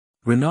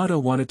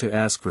 Rinaudo wanted to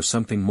ask for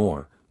something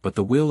more, but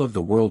the will of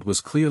the world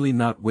was clearly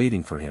not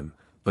waiting for him,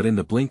 but in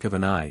the blink of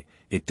an eye,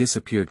 it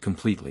disappeared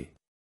completely.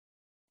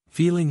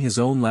 Feeling his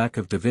own lack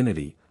of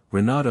divinity,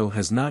 Rinaudo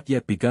has not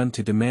yet begun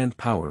to demand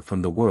power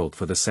from the world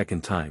for the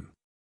second time.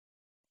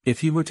 If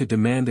he were to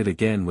demand it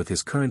again with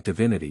his current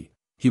divinity,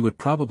 he would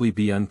probably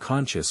be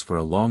unconscious for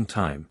a long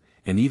time,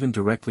 and even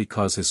directly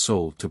cause his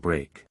soul to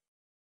break.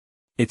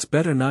 It's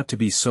better not to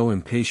be so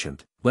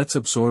impatient. Let's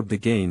absorb the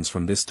gains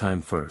from this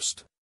time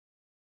first.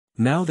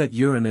 Now that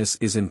Uranus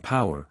is in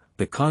power,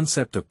 the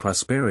concept of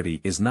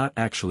prosperity is not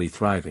actually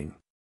thriving.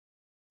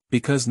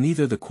 Because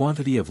neither the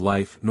quantity of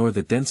life nor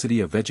the density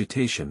of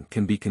vegetation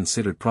can be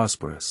considered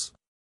prosperous.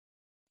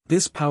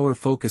 This power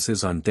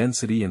focuses on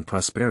density and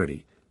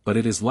prosperity, but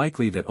it is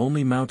likely that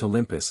only Mount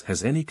Olympus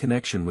has any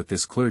connection with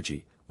this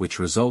clergy, which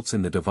results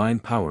in the divine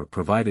power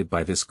provided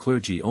by this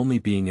clergy only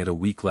being at a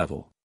weak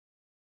level.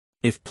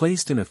 If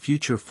placed in a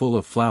future full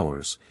of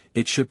flowers,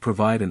 it should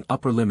provide an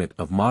upper limit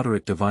of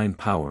moderate divine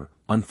power,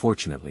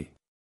 unfortunately.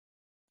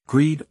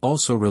 Greed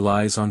also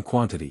relies on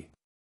quantity.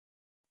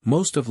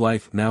 Most of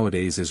life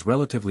nowadays is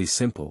relatively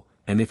simple,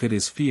 and if it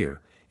is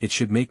fear, it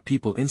should make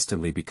people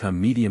instantly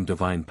become medium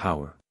divine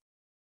power.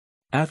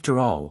 After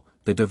all,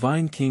 the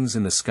divine kings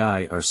in the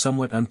sky are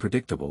somewhat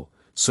unpredictable,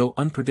 so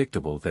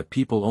unpredictable that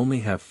people only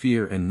have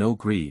fear and no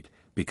greed,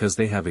 because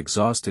they have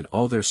exhausted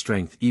all their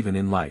strength even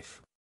in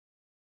life.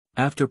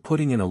 After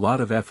putting in a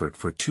lot of effort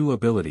for two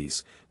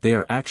abilities, they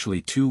are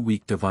actually two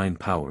weak divine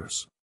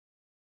powers.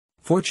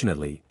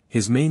 Fortunately,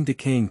 his main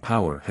decaying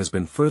power has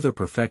been further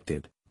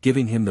perfected,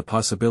 giving him the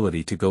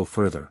possibility to go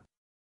further.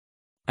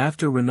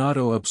 After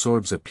Rinaudo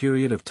absorbs a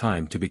period of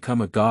time to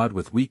become a god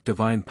with weak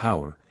divine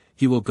power,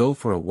 he will go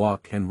for a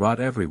walk and rot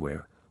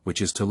everywhere,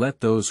 which is to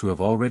let those who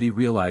have already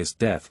realized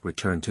death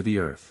return to the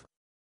earth.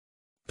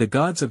 The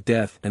gods of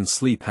death and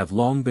sleep have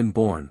long been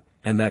born,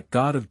 and that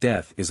god of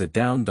death is a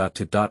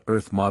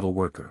down-to-earth model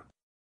worker.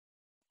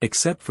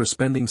 Except for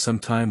spending some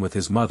time with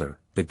his mother,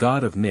 the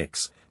god of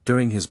Nyx,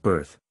 during his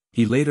birth,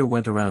 he later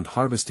went around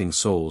harvesting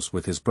souls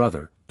with his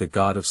brother, the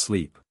god of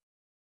sleep.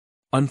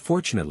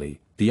 Unfortunately,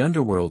 the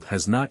underworld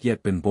has not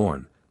yet been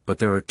born, but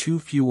there are too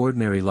few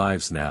ordinary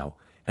lives now,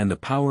 and the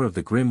power of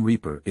the Grim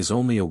Reaper is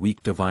only a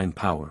weak divine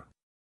power.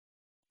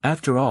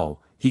 After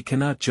all, he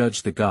cannot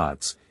judge the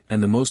gods,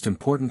 and the most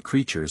important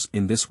creatures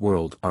in this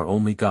world are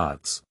only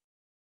gods.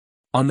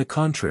 On the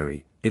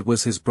contrary, it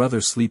was his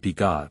brother Sleepy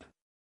God.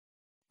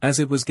 As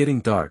it was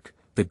getting dark,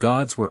 the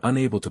gods were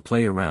unable to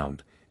play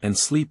around, and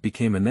sleep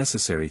became a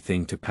necessary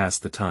thing to pass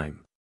the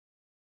time.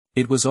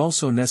 It was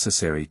also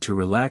necessary to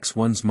relax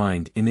one's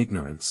mind in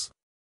ignorance.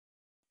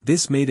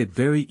 This made it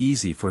very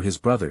easy for his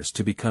brothers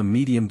to become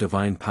medium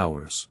divine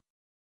powers.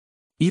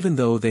 Even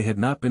though they had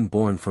not been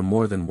born for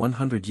more than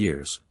 100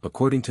 years,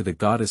 according to the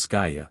goddess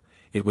Gaia,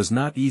 it was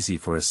not easy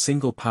for a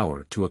single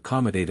power to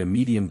accommodate a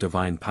medium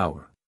divine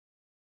power.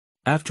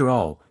 After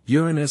all,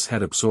 Uranus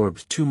had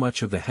absorbed too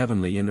much of the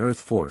heavenly and earth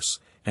force,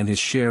 and his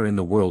share in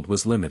the world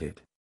was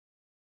limited.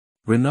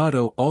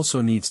 Rinaudo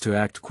also needs to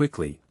act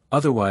quickly,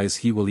 otherwise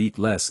he will eat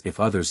less if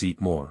others eat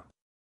more.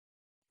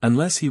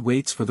 Unless he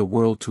waits for the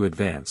world to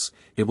advance,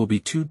 it will be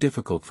too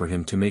difficult for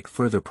him to make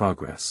further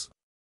progress.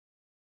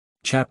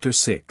 Chapter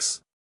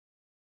 6.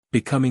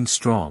 Becoming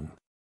Strong.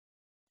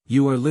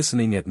 You are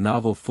listening at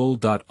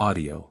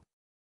novelfull.audio.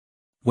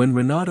 When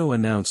Rinaudo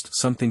announced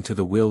something to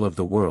the will of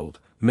the world,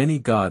 many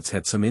gods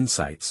had some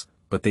insights,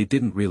 but they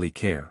didn't really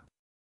care.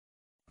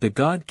 The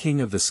god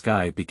king of the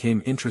sky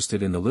became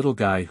interested in the little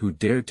guy who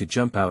dared to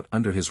jump out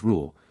under his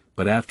rule,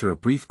 but after a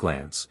brief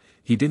glance,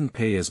 he didn't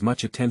pay as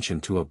much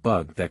attention to a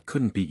bug that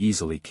couldn't be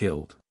easily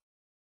killed.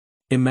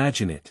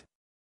 Imagine it.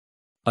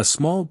 A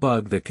small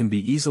bug that can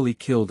be easily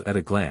killed at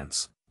a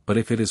glance, but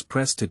if it is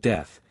pressed to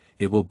death,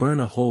 it will burn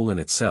a hole in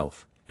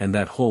itself, and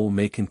that hole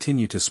may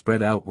continue to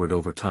spread outward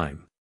over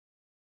time.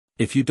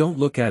 If you don't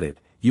look at it,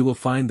 you will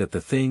find that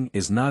the thing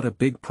is not a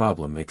big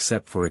problem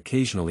except for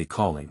occasionally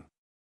calling.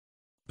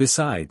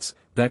 Besides,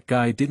 that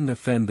guy didn't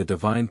offend the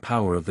divine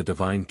power of the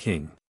divine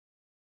king.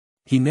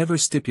 He never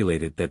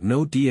stipulated that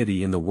no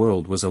deity in the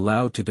world was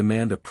allowed to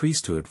demand a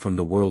priesthood from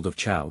the world of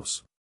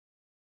Chaos.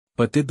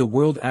 But did the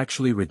world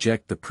actually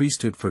reject the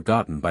priesthood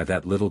forgotten by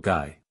that little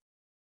guy?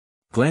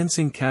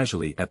 Glancing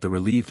casually at the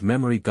relieved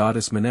memory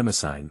goddess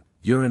Mnemosyne,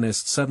 Uranus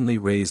suddenly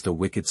raised a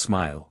wicked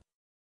smile.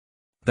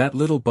 That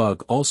little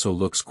bug also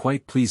looks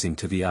quite pleasing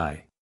to the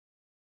eye.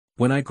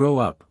 When I grow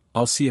up,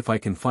 I'll see if I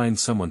can find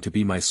someone to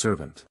be my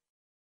servant.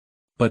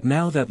 But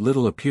now that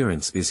little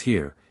appearance is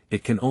here,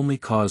 it can only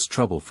cause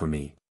trouble for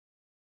me.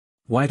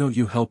 Why don't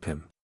you help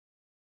him?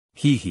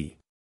 Hee hee.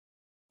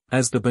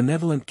 As the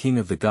benevolent king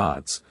of the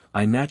gods,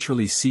 I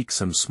naturally seek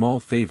some small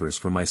favors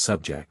for my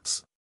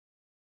subjects.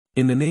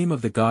 In the name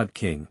of the god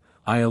king,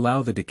 I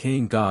allow the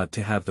decaying god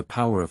to have the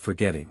power of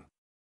forgetting.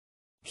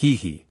 Hee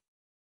hee.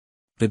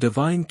 The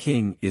divine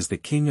king is the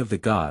king of the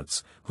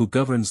gods, who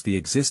governs the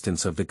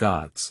existence of the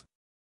gods.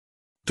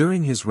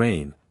 During his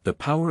reign, the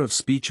power of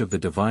speech of the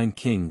divine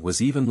king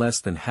was even less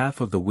than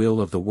half of the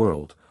will of the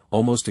world,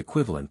 almost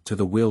equivalent to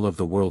the will of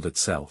the world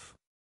itself.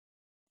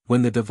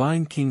 When the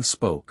divine king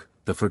spoke,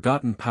 the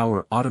forgotten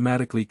power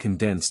automatically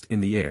condensed in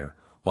the air,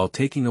 while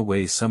taking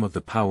away some of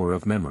the power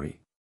of memory.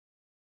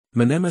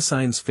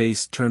 Mnemosyne's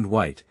face turned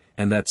white,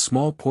 and that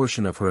small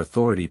portion of her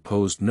authority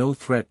posed no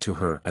threat to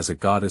her as a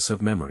goddess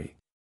of memory.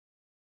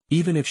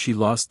 Even if she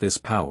lost this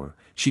power,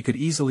 she could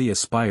easily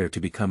aspire to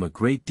become a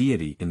great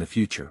deity in the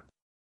future.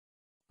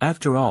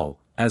 After all,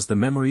 as the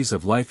memories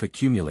of life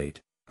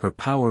accumulate, her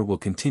power will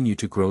continue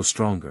to grow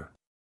stronger.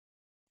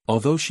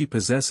 Although she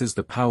possesses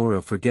the power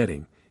of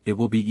forgetting, it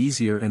will be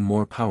easier and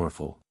more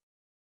powerful.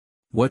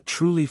 What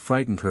truly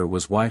frightened her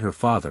was why her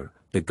father,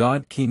 the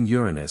god King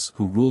Uranus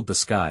who ruled the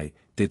sky,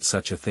 did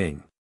such a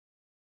thing.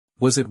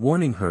 Was it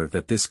warning her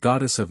that this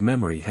goddess of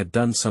memory had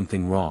done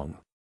something wrong?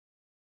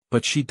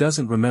 But she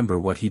doesn't remember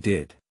what he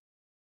did.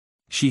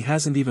 She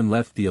hasn't even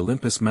left the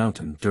Olympus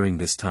mountain during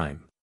this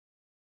time.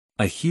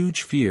 A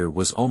huge fear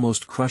was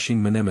almost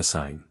crushing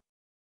Mnemosyne.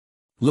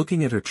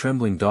 Looking at her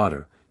trembling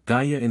daughter,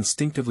 Gaia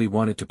instinctively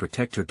wanted to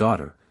protect her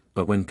daughter,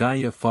 but when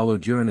Gaia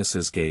followed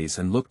Uranus's gaze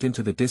and looked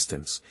into the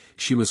distance,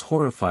 she was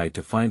horrified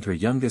to find her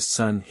youngest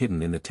son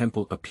hidden in the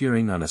temple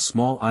appearing on a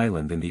small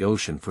island in the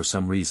ocean for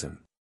some reason.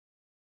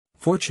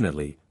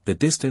 Fortunately, the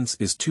distance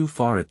is too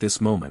far at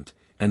this moment,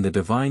 and the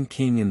divine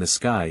king in the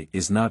sky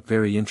is not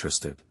very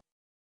interested.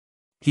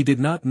 He did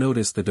not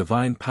notice the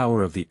divine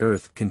power of the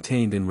earth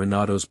contained in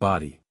Rinaudo's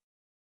body.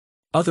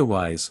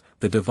 Otherwise,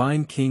 the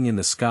divine king in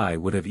the sky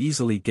would have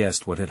easily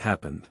guessed what had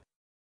happened.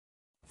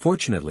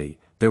 Fortunately,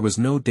 there was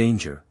no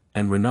danger,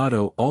 and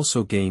Rinaudo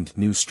also gained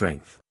new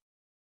strength.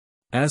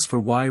 As for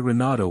why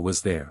Rinaudo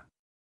was there,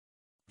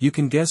 you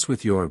can guess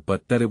with your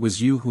but that it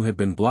was you who had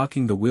been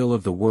blocking the will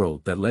of the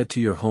world that led to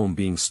your home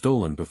being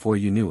stolen before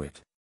you knew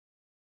it.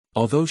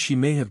 Although she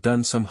may have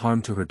done some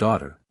harm to her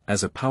daughter,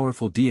 as a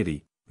powerful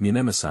deity,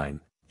 Mnemosyne,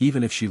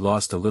 even if she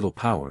lost a little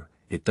power,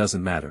 it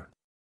doesn't matter.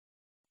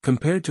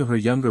 Compared to her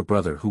younger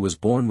brother who was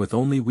born with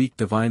only weak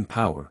divine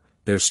power,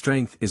 their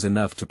strength is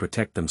enough to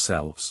protect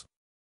themselves.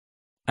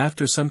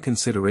 After some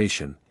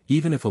consideration,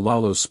 even if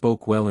Olalo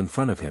spoke well in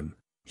front of him,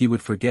 he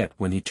would forget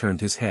when he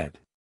turned his head.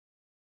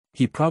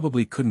 He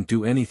probably couldn't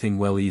do anything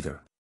well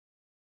either.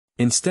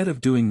 Instead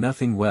of doing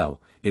nothing well,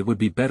 it would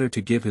be better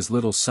to give his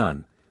little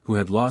son, who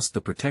had lost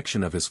the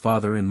protection of his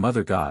father and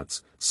mother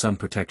gods, some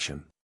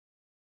protection.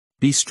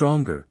 Be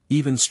stronger,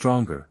 even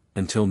stronger,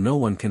 until no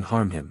one can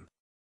harm him.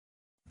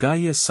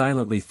 Gaia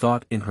silently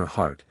thought in her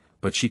heart,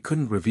 but she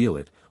couldn't reveal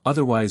it,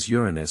 otherwise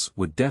Uranus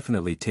would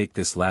definitely take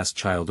this last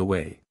child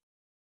away.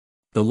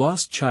 The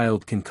lost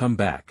child can come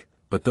back,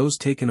 but those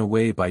taken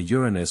away by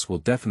Uranus will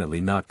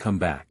definitely not come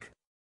back.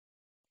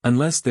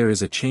 Unless there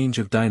is a change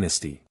of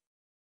dynasty.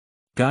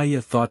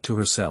 Gaia thought to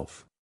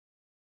herself.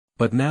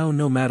 But now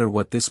no matter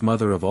what this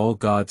mother of all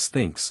gods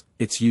thinks,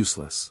 it's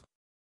useless.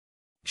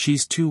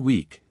 She's too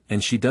weak,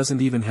 and she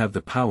doesn't even have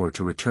the power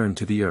to return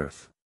to the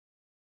earth.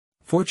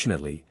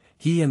 Fortunately,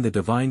 he and the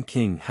divine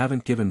king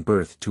haven't given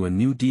birth to a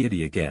new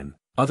deity again,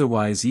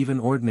 otherwise even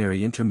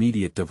ordinary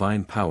intermediate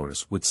divine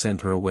powers would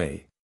send her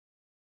away.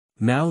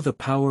 Now the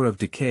power of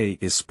decay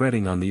is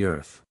spreading on the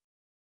earth.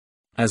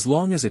 As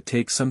long as it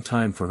takes some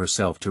time for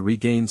herself to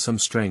regain some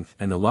strength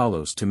and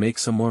Alalos to make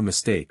some more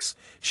mistakes,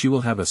 she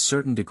will have a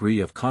certain degree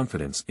of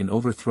confidence in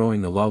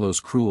overthrowing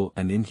Alalos' cruel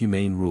and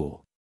inhumane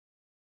rule.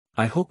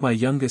 I hope my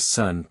youngest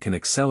son can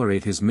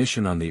accelerate his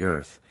mission on the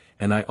earth,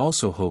 and I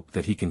also hope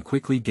that he can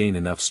quickly gain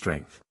enough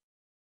strength.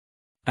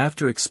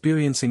 After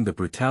experiencing the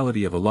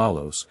brutality of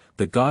Alalos,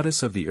 the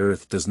goddess of the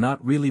earth does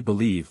not really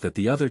believe that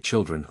the other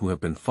children who have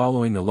been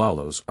following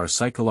Alalos are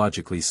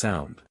psychologically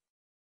sound.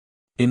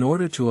 In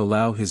order to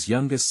allow his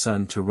youngest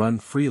son to run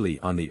freely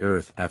on the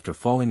earth after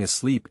falling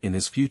asleep in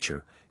his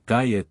future,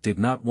 Gaia did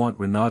not want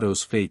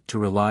Rinaudo's fate to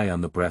rely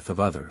on the breath of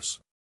others.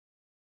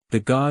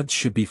 The gods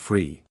should be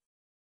free.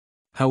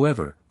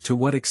 However, to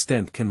what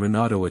extent can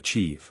Rinaudo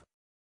achieve?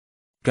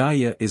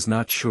 Gaia is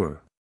not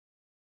sure.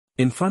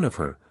 In front of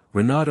her,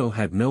 Rinaudo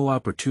had no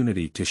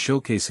opportunity to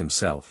showcase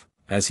himself,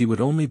 as he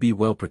would only be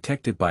well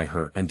protected by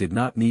her and did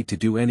not need to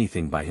do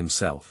anything by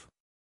himself.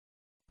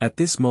 At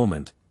this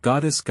moment,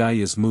 Goddess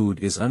Gaia's mood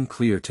is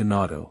unclear to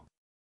Rinaudo.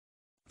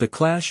 The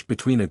clash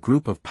between a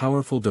group of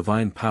powerful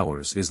divine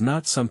powers is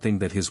not something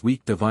that his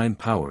weak divine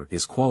power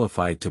is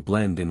qualified to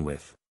blend in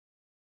with.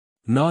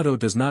 Rinaudo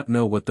does not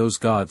know what those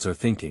gods are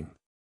thinking.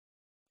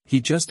 He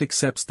just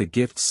accepts the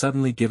gift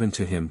suddenly given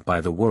to him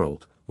by the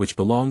world, which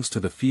belongs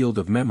to the field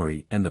of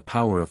memory and the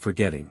power of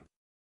forgetting.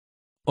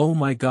 Oh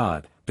my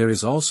God, there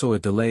is also a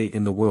delay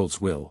in the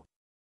world's will.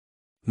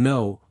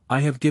 No,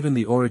 I have given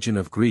the origin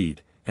of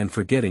greed, and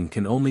forgetting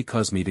can only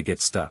cause me to get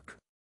stuck.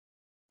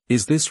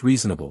 Is this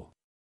reasonable?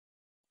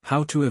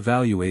 How to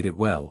evaluate it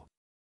well?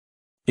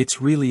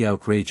 It's really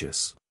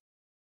outrageous.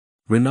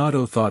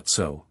 Rinaudo thought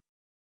so.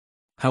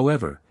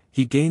 However,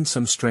 he gained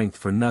some strength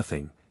for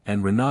nothing,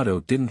 and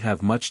Rinaudo didn't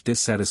have much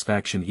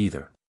dissatisfaction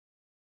either.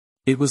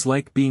 It was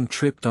like being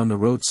tripped on the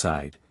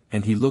roadside,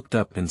 and he looked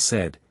up and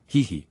said,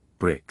 "Hee hee,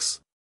 bricks."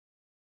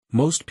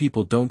 Most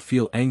people don't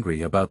feel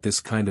angry about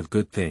this kind of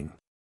good thing.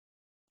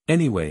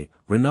 Anyway,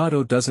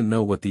 Rinaudo doesn't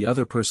know what the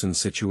other person's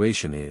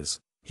situation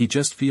is, he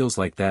just feels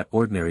like that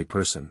ordinary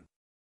person.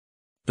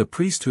 The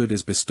priesthood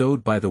is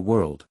bestowed by the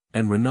world,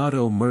 and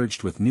Rinaudo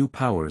merged with new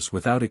powers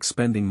without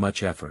expending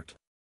much effort.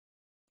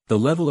 The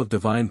level of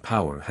divine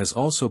power has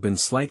also been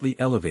slightly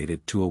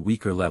elevated to a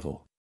weaker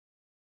level.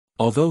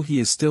 Although he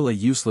is still a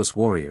useless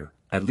warrior,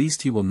 at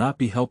least he will not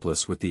be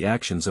helpless with the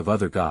actions of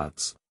other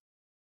gods.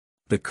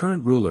 The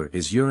current ruler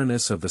is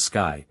Uranus of the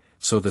sky,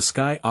 so the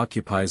sky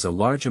occupies a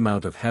large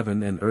amount of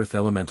heaven and earth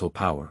elemental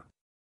power.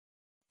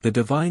 The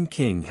divine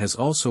king has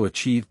also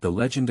achieved the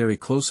legendary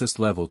closest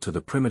level to the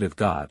primitive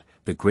god,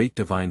 the great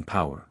divine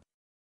power.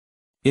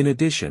 In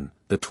addition,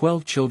 the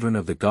 12 children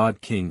of the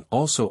god king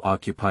also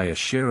occupy a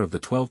share of the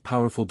 12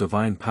 powerful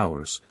divine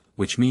powers,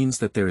 which means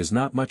that there is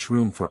not much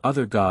room for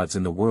other gods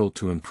in the world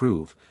to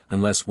improve,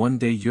 unless one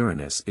day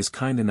Uranus is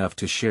kind enough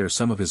to share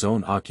some of his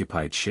own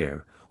occupied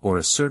share, or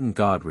a certain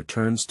god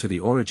returns to the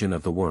origin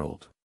of the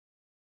world.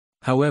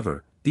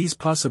 However, these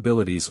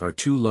possibilities are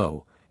too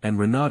low, and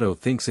Rinaudo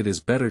thinks it is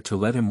better to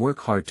let him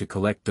work hard to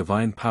collect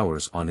divine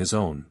powers on his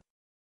own.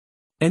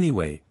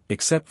 Anyway,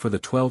 except for the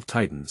 12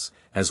 titans,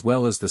 as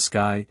well as the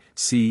sky,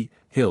 sea,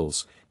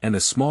 hills, and a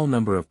small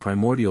number of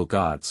primordial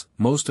gods,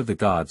 most of the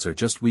gods are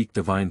just weak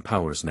divine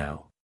powers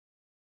now.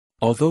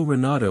 Although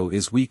Rinaudo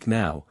is weak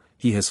now,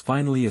 he has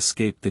finally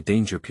escaped the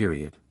danger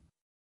period.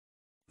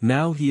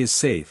 Now he is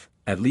safe,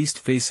 at least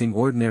facing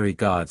ordinary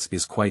gods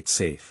is quite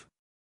safe.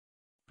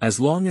 As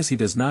long as he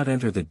does not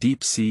enter the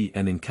deep sea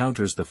and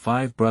encounters the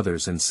 5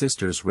 brothers and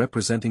sisters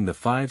representing the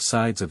 5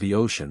 sides of the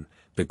ocean,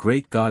 the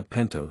great god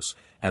Pentos,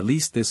 at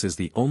least this is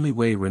the only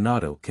way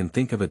Rinaudo can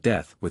think of a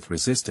death with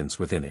resistance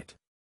within it.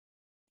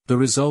 The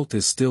result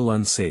is still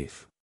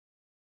unsafe.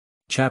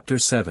 Chapter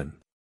 7.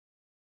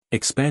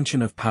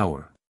 Expansion of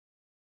Power.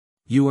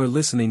 You are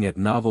listening at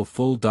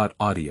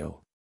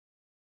novelfull.audio.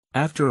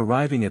 After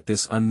arriving at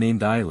this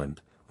unnamed island,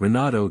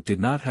 Rinaudo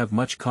did not have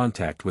much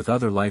contact with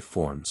other life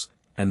forms,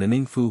 and the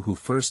Ning Fu who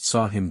first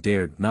saw him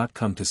dared not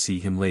come to see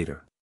him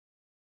later.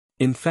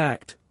 In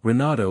fact,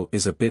 Rinaudo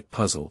is a bit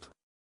puzzled.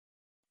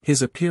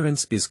 His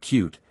appearance is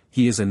cute,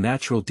 he is a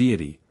natural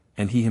deity,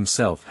 and he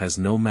himself has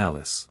no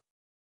malice.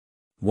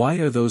 Why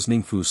are those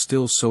Ning Fu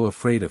still so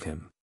afraid of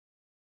him?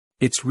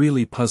 It's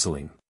really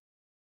puzzling.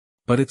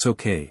 But it's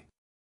okay.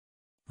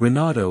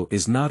 Rinaudo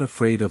is not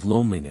afraid of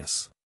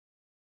loneliness.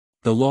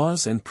 The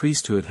laws and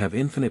priesthood have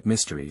infinite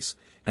mysteries,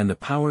 and the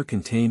power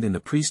contained in the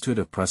priesthood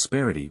of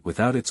prosperity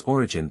without its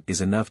origin is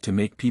enough to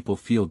make people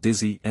feel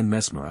dizzy and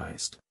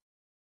mesmerized.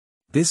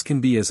 This can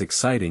be as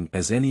exciting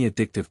as any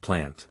addictive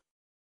plant.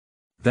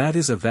 That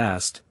is a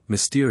vast,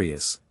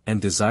 mysterious,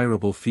 and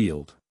desirable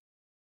field.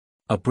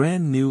 A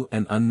brand new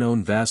and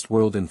unknown vast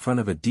world in front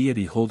of a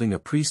deity holding a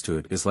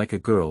priesthood is like a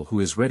girl who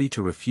is ready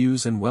to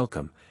refuse and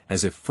welcome,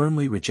 as if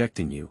firmly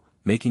rejecting you,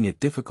 making it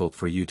difficult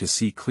for you to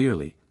see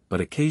clearly, but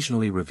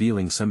occasionally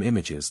revealing some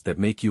images that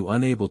make you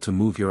unable to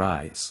move your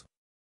eyes.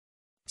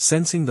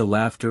 Sensing the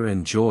laughter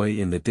and joy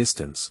in the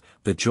distance,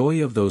 the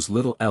joy of those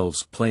little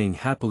elves playing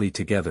happily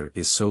together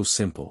is so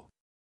simple.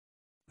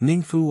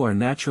 Ning Fu are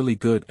naturally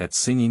good at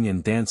singing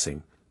and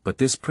dancing, but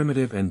this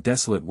primitive and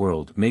desolate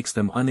world makes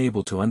them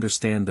unable to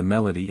understand the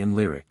melody and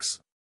lyrics.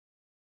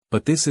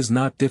 But this is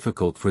not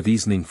difficult for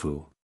these Ning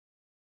Fu.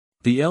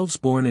 The elves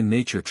born in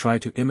nature try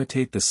to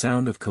imitate the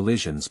sound of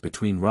collisions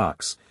between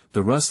rocks,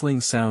 the rustling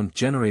sound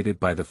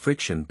generated by the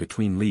friction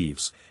between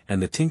leaves,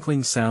 and the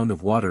tinkling sound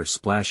of water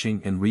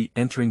splashing and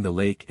re-entering the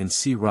lake and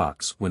sea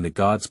rocks when the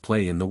gods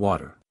play in the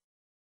water.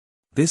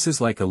 This is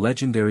like a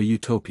legendary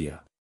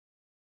utopia.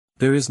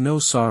 There is no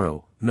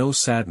sorrow, no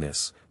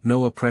sadness,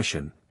 no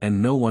oppression, and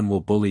no one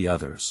will bully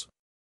others.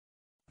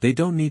 They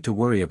don't need to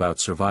worry about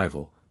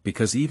survival,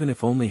 because even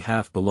if only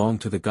half belong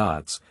to the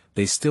gods,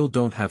 they still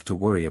don't have to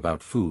worry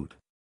about food.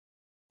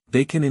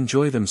 They can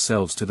enjoy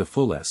themselves to the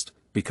fullest,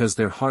 because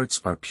their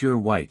hearts are pure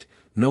white,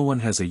 no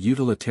one has a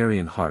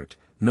utilitarian heart,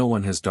 no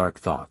one has dark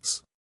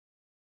thoughts.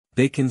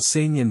 They can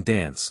sing and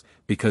dance,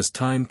 because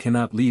time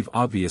cannot leave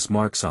obvious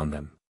marks on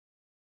them.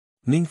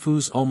 Ning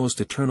Fu's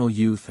almost eternal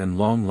youth and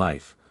long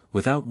life,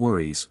 without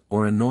worries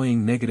or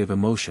annoying negative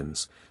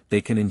emotions,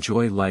 they can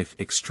enjoy life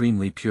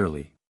extremely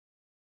purely.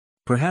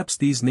 Perhaps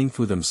these Ning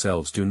Fu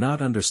themselves do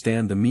not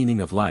understand the meaning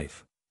of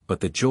life, but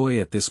the joy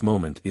at this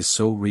moment is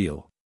so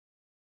real.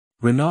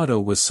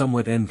 Rinaudo was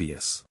somewhat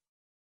envious.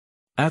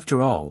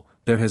 After all,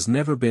 there has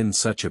never been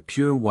such a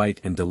pure white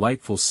and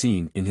delightful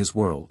scene in his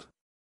world.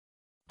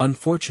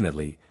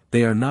 Unfortunately,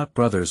 they are not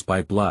brothers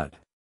by blood.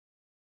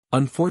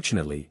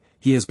 Unfortunately,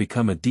 he has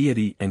become a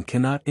deity and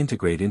cannot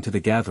integrate into the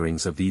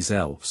gatherings of these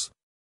elves.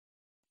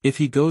 If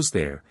he goes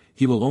there,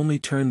 he will only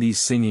turn these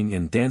singing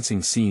and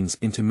dancing scenes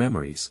into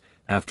memories.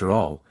 After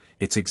all,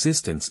 its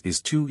existence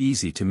is too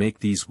easy to make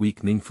these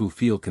weak Ning Fu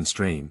feel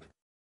constrained.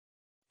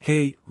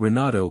 Hey,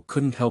 Rinaudo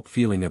couldn't help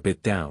feeling a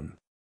bit down.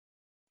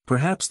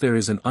 Perhaps there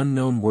is an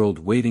unknown world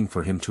waiting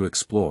for him to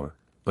explore,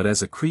 but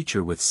as a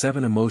creature with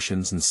 7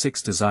 emotions and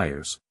 6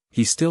 desires,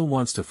 he still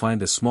wants to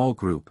find a small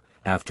group.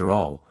 After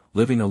all,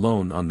 living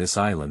alone on this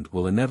island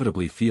will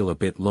inevitably feel a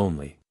bit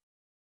lonely.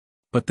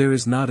 But there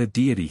is not a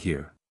deity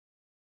here.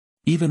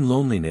 Even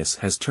loneliness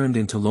has turned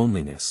into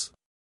loneliness.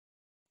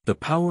 The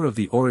power of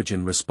the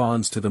origin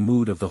responds to the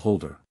mood of the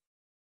holder.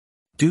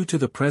 Due to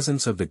the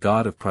presence of the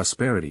god of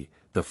prosperity,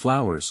 the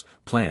flowers,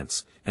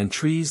 plants, and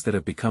trees that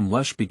have become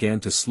lush began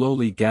to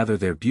slowly gather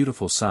their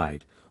beautiful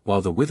side,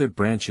 while the withered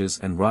branches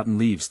and rotten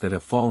leaves that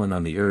have fallen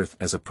on the earth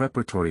as a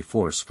preparatory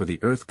force for the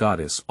earth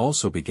goddess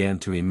also began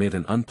to emit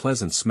an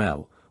unpleasant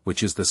smell,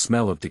 which is the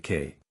smell of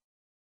decay.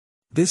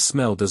 This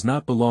smell does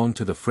not belong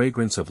to the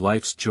fragrance of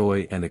life's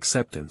joy and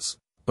acceptance,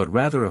 but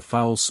rather a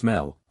foul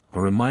smell, a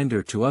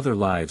reminder to other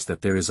lives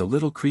that there is a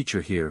little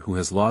creature here who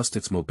has lost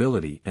its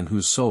mobility and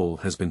whose soul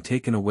has been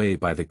taken away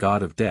by the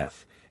god of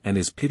death, and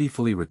is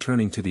pitifully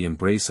returning to the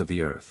embrace of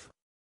the earth.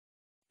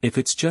 If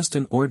it's just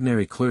an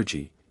ordinary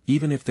clergy,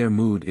 even if their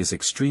mood is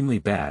extremely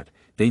bad,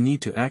 they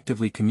need to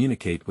actively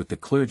communicate with the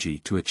clergy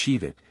to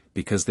achieve it,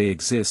 because they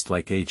exist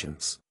like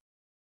agents.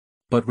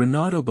 But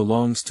Rinaudo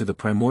belongs to the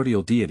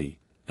primordial deity,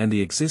 and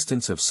the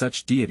existence of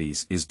such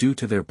deities is due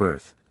to their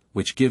birth,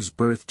 which gives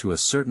birth to a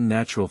certain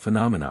natural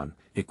phenomenon,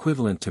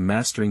 equivalent to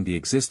mastering the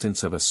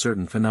existence of a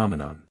certain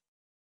phenomenon.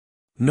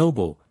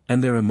 Noble,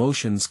 and their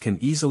emotions can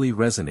easily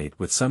resonate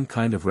with some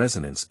kind of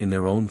resonance in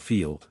their own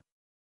field.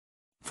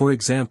 For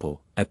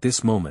example, at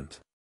this moment,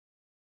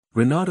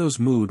 Rinaudo's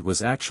mood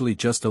was actually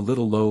just a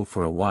little low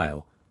for a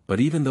while,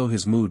 but even though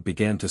his mood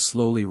began to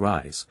slowly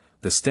rise,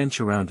 the stench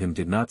around him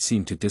did not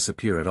seem to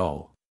disappear at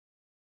all.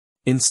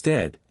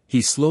 Instead,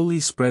 he slowly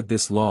spread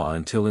this law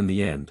until in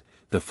the end,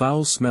 the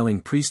foul-smelling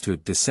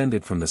priesthood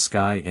descended from the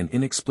sky and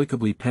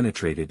inexplicably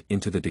penetrated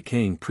into the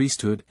decaying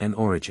priesthood and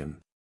origin.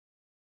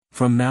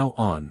 From now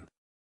on,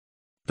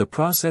 the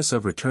process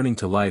of returning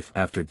to life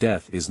after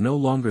death is no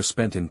longer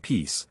spent in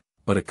peace,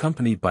 but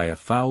accompanied by a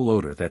foul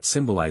odor that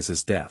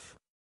symbolizes death.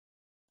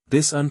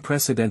 This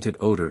unprecedented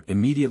odor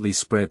immediately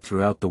spread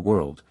throughout the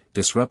world,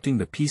 disrupting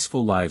the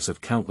peaceful lives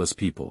of countless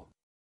people.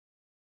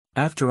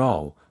 After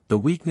all, the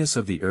weakness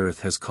of the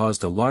earth has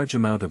caused a large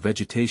amount of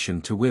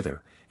vegetation to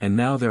wither, and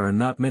now there are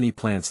not many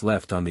plants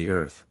left on the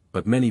earth,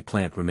 but many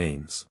plant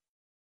remains.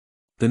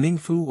 The Ning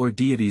Fu or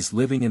deities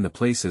living in the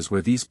places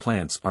where these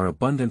plants are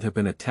abundant have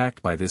been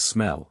attacked by this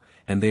smell,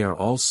 and they are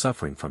all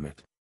suffering from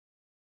it.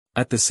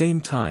 At the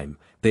same time,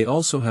 they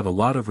also have a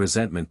lot of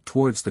resentment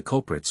towards the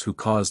culprits who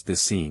caused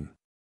this scene.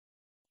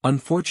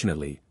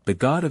 Unfortunately, the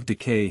god of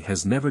decay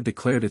has never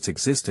declared its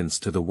existence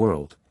to the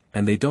world,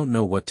 and they don't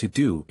know what to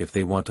do if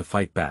they want to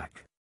fight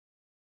back.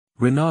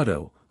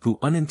 Rinaudo, who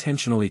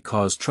unintentionally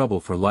caused trouble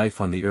for life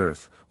on the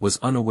earth, was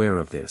unaware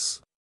of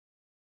this.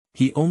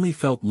 He only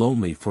felt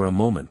lonely for a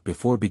moment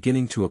before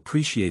beginning to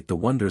appreciate the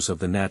wonders of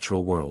the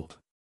natural world.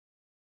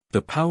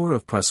 The power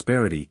of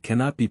prosperity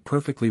cannot be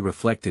perfectly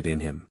reflected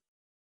in him.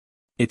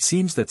 It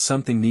seems that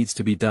something needs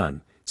to be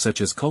done, such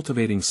as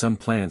cultivating some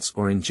plants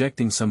or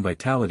injecting some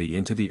vitality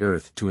into the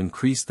earth to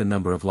increase the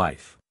number of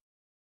life.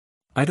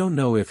 I don't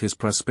know if his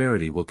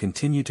prosperity will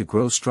continue to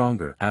grow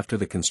stronger after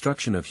the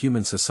construction of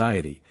human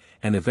society,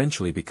 and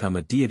eventually become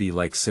a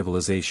deity-like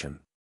civilization.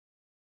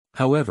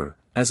 However,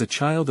 as a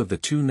child of the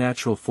two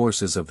natural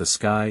forces of the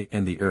sky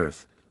and the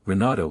earth,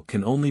 Rinaudo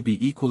can only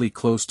be equally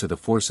close to the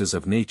forces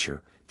of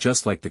nature,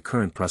 just like the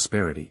current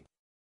prosperity.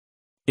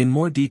 In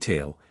more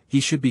detail, he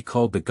should be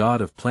called the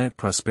god of plant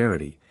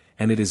prosperity,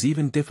 and it is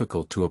even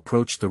difficult to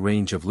approach the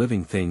range of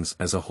living things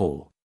as a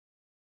whole.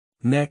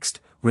 Next,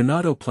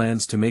 Rinaudo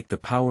plans to make the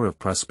power of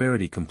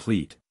prosperity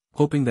complete,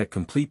 hoping that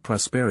complete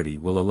prosperity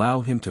will allow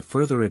him to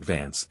further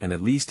advance and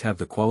at least have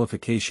the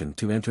qualification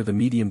to enter the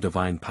medium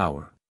divine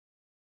power.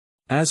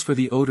 As for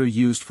the odor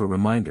used for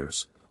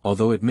reminders,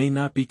 although it may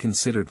not be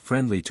considered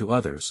friendly to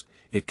others,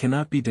 it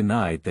cannot be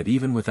denied that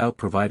even without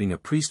providing a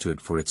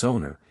priesthood for its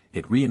owner,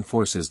 it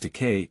reinforces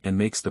decay and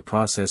makes the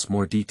process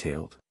more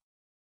detailed.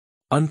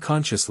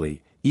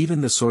 Unconsciously,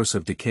 even the source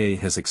of decay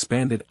has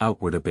expanded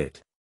outward a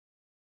bit.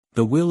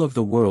 The will of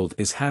the world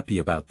is happy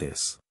about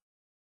this.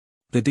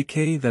 The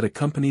decay that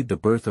accompanied the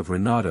birth of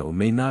Rinaudo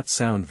may not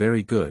sound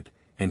very good,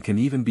 and can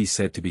even be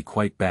said to be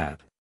quite bad.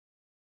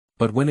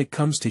 But when it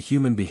comes to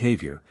human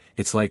behavior,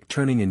 it's like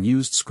turning and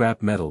used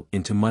scrap metal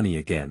into money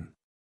again.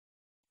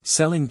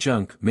 Selling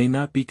junk may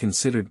not be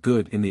considered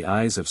good in the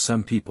eyes of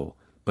some people,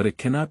 but it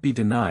cannot be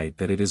denied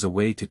that it is a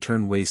way to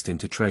turn waste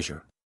into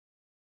treasure.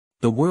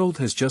 The world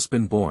has just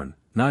been born,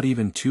 not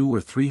even 200,000 or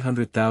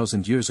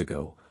 300,000 years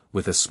ago,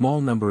 with a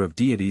small number of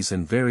deities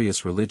and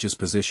various religious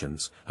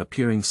positions,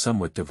 appearing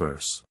somewhat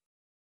diverse.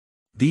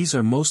 These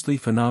are mostly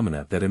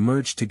phenomena that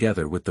emerged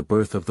together with the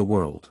birth of the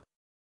world.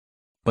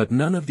 But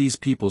none of these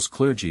people's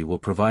clergy will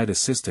provide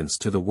assistance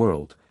to the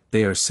world,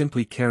 they are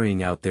simply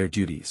carrying out their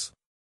duties.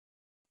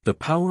 The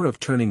power of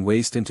turning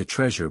waste into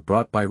treasure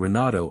brought by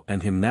Rinaudo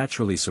and him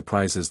naturally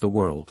surprises the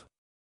world.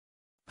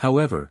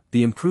 However,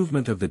 the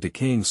improvement of the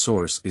decaying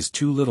source is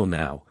too little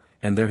now,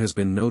 and there has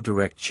been no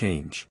direct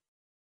change.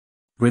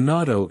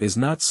 Rinaudo is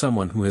not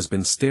someone who has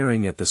been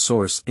staring at the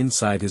source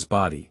inside his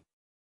body.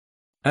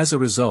 As a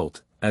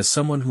result, as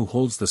someone who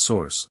holds the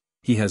source,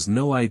 he has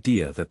no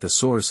idea that the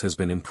source has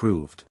been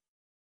improved.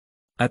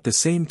 At the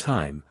same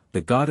time,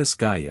 the goddess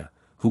Gaia,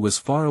 who was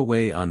far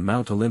away on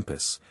Mount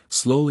Olympus,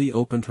 slowly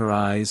opened her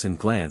eyes and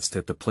glanced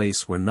at the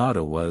place where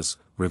Rinaudo was,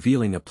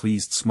 revealing a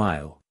pleased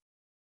smile.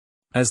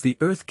 As the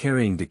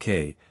earth-carrying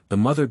decay, the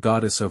mother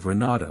goddess of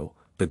Rinaudo,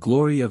 the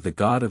glory of the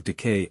god of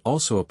decay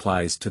also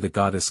applies to the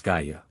goddess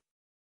Gaia.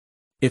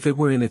 If it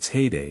were in its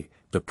heyday,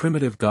 the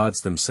primitive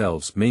gods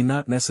themselves may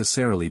not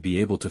necessarily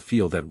be able to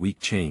feel that weak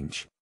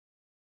change.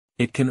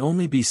 It can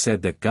only be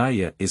said that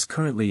Gaia is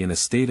currently in a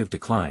state of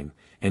decline,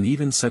 and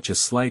even such a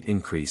slight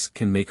increase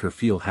can make her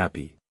feel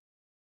happy.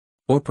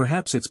 Or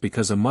perhaps it's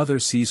because a mother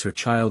sees her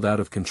child out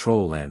of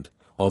control and,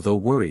 although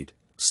worried,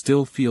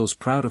 still feels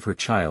proud of her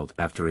child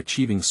after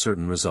achieving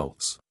certain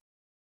results.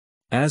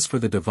 As for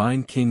the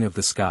divine king of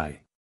the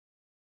sky,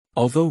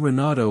 although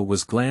Rinaudo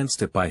was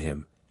glanced at by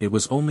him, it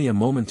was only a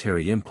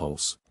momentary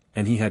impulse,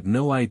 and he had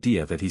no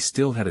idea that he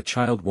still had a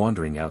child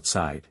wandering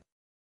outside.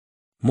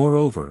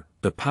 Moreover,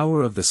 the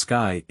power of the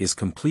sky is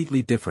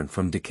completely different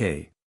from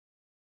decay.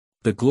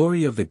 The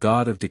glory of the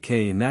god of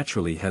decay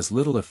naturally has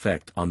little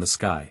effect on the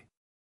sky.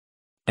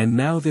 And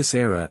now this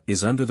era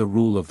is under the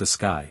rule of the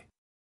sky.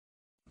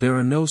 There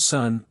are no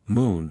sun,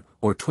 moon,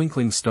 or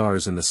twinkling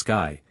stars in the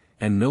sky,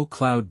 and no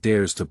cloud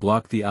dares to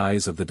block the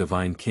eyes of the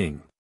divine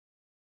king.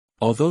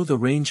 Although the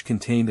range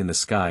contained in the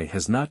sky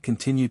has not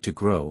continued to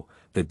grow,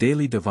 the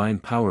daily divine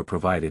power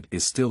provided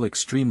is still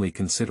extremely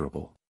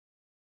considerable.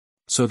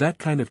 So that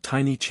kind of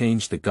tiny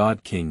change the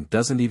God King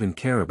doesn't even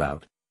care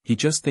about, he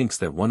just thinks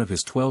that one of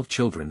his 12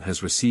 children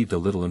has received a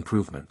little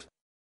improvement.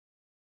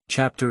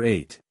 Chapter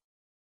 8.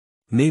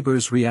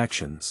 Neighbors'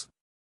 Reactions.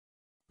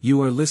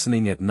 You are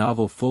listening at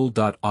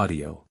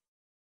novelfull.audio.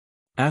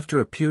 After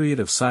a period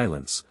of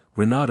silence,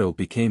 Rinaudo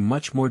became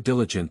much more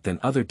diligent than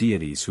other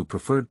deities who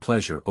preferred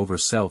pleasure over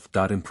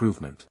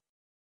self-improvement.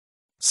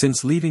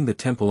 Since leaving the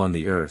temple on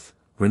the earth,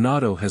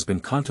 Rinaudo has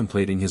been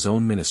contemplating his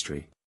own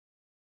ministry.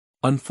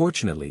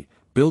 Unfortunately,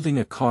 building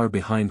a car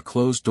behind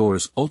closed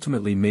doors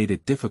ultimately made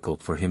it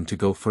difficult for him to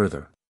go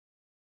further.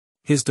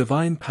 His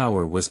divine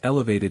power was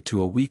elevated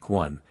to a weak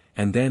one,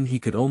 and then he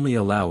could only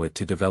allow it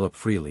to develop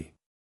freely.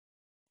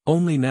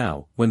 Only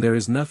now, when there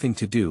is nothing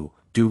to do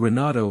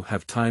Rinaudo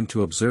have time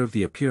to observe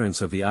the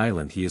appearance of the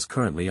island he is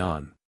currently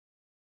on.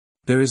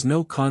 There is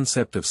no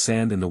concept of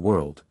sand in the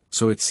world,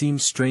 so it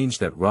seems strange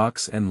that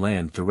rocks and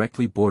land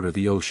directly border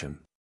the ocean.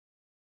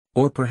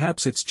 Or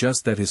perhaps it's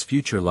just that his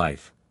future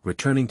life,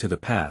 returning to the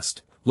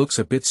past, looks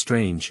a bit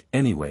strange.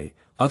 Anyway,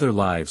 other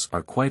lives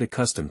are quite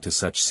accustomed to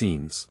such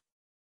scenes.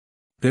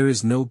 There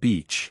is no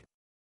beach.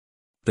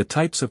 The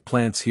types of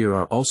plants here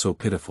are also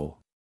pitiful.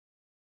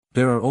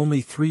 There are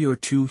only 3 or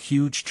 2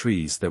 huge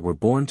trees that were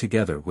born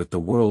together with the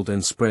world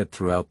and spread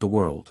throughout the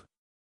world.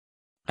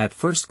 At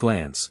first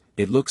glance,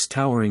 it looks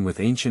towering with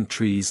ancient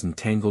trees and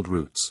tangled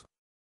roots.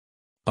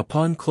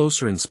 Upon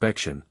closer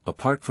inspection,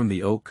 apart from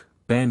the oak,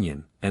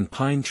 banyan, and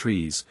pine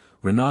trees,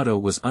 Rinaudo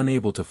was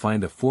unable to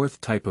find a 4th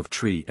type of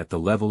tree at the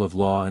level of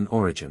law and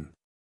origin.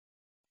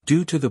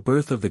 Due to the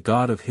birth of the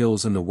god of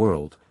hills in the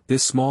world,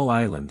 this small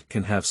island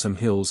can have some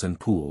hills and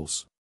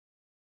pools.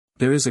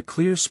 There is a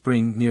clear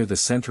spring near the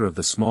center of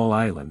the small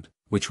island,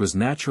 which was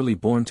naturally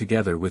born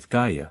together with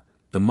Gaia,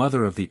 the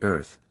mother of the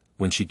earth,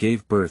 when she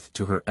gave birth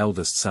to her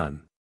eldest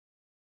son.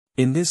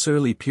 In this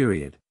early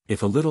period,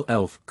 if a little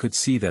elf could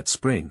see that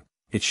spring,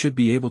 it should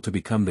be able to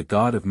become the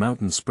god of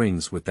mountain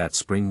springs with that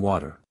spring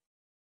water.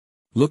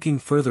 Looking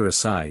further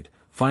aside,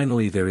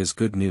 finally there is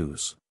good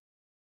news.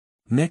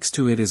 Next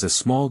to it is a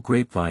small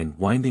grapevine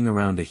winding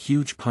around a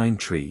huge pine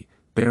tree,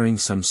 bearing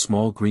some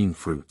small green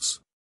fruits.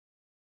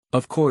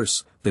 Of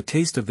course, the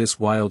taste of this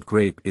wild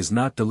grape is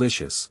not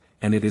delicious,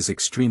 and it is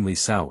extremely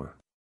sour.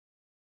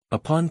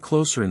 Upon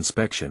closer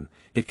inspection,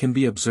 it can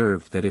be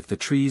observed that if the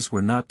trees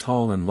were not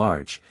tall and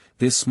large,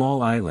 this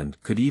small island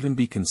could even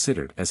be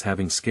considered as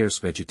having scarce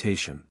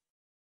vegetation.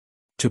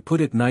 To put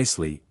it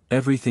nicely,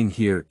 everything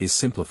here is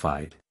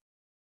simplified.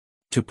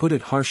 To put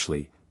it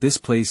harshly, this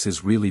place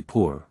is really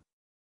poor.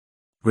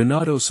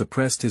 Rinaudo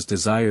suppressed his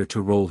desire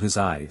to roll his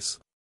eyes.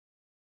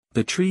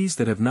 The trees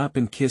that have not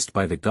been kissed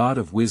by the god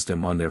of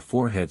wisdom on their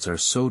foreheads are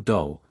so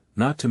dull,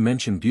 not to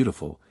mention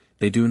beautiful,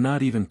 they do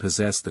not even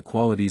possess the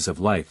qualities of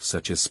life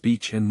such as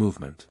speech and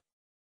movement.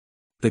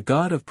 The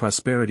god of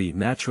prosperity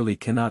naturally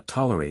cannot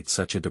tolerate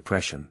such a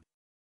depression.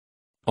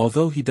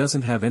 Although he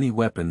doesn't have any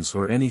weapons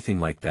or anything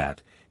like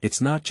that, it's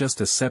not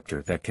just a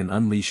scepter that can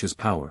unleash his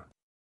power.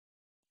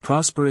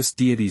 Prosperous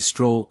deities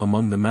stroll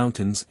among the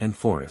mountains and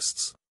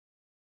forests.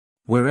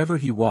 Wherever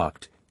he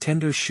walked,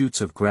 tender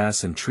shoots of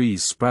grass and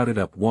trees sprouted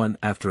up one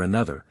after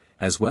another,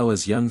 as well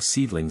as young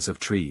seedlings of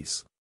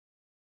trees.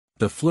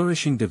 The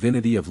flourishing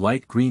divinity of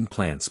light green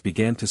plants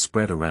began to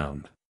spread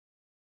around.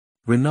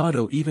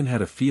 Rinaudo even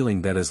had a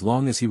feeling that as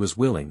long as he was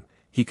willing,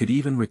 he could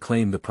even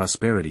reclaim the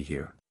prosperity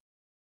here.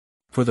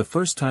 For the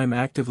first time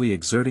actively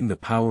exerting the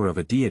power of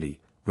a deity,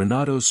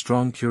 Rinaudo's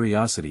strong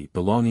curiosity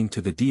belonging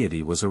to the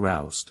deity was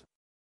aroused.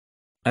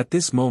 At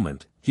this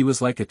moment, he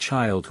was like a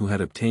child who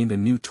had obtained a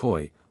new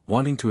toy,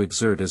 wanting to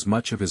exert as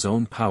much of his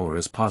own power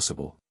as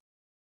possible.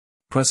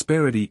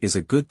 Prosperity is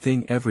a good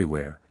thing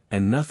everywhere,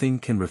 and nothing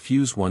can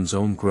refuse one's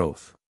own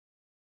growth.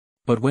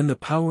 But when the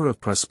power of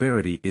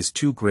prosperity is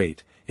too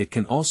great, it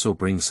can also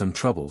bring some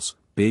troubles,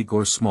 big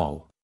or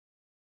small.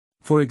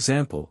 For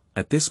example,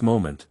 at this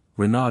moment,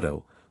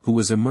 Rinaudo, who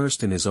was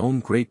immersed in his own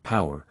great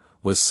power,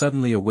 was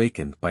suddenly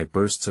awakened by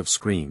bursts of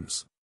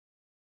screams.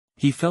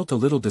 He felt a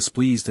little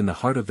displeased in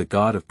the heart of the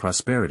god of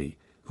prosperity,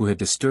 who had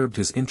disturbed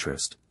his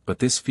interest, but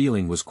this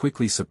feeling was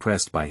quickly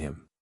suppressed by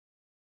him.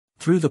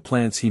 Through the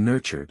plants he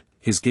nurtured,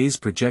 his gaze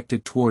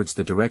projected towards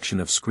the direction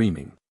of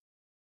screaming.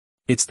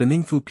 It's the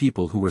Ning Fu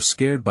people who were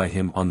scared by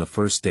him on the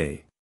first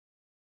day.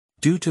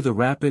 Due to the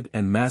rapid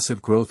and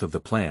massive growth of the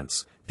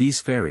plants, these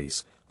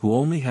fairies, who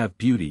only have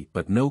beauty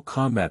but no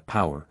combat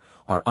power,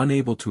 are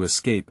unable to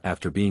escape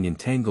after being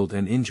entangled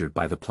and injured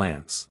by the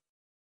plants.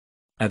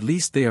 At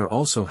least they are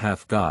also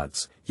half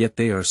gods, yet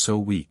they are so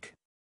weak.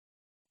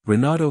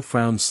 Rinaudo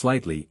frowned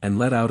slightly and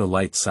let out a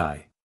light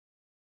sigh.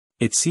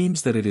 It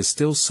seems that it is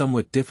still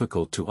somewhat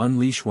difficult to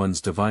unleash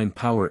one's divine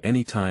power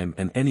anytime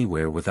and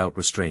anywhere without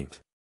restraint.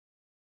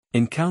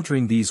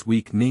 Encountering these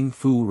weak Ning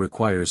Fu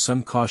requires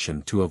some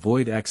caution to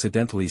avoid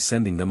accidentally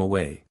sending them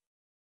away.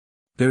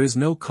 There is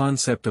no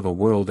concept of a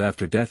world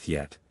after death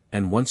yet,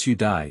 and once you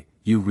die,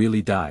 you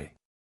really die.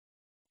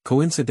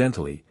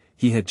 Coincidentally,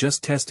 he had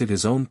just tested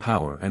his own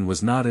power and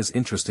was not as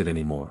interested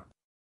anymore.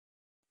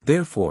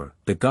 Therefore,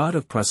 the god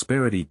of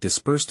prosperity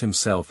dispersed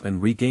himself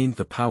and regained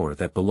the power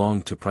that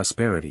belonged to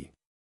prosperity.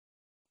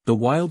 The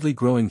wildly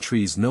growing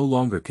trees no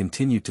longer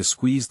continued to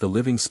squeeze the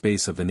living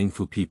space of the Ning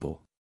Fu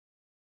people.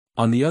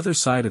 On the other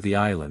side of the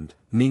island,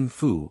 Ning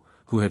Fu,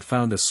 who had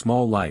found a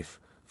small life,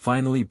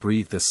 finally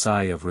breathed a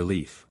sigh of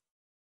relief.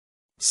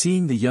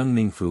 Seeing the young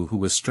Ning Fu who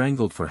was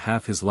strangled for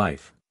half his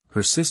life,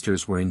 her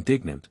sisters were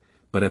indignant,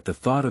 but at the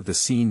thought of the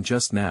scene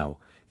just now,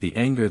 the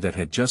anger that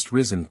had just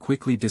risen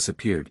quickly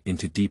disappeared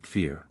into deep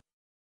fear.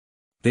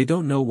 They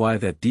don't know why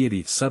that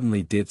deity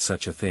suddenly did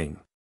such a thing.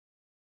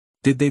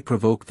 Did they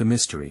provoke the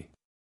mystery?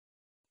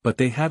 But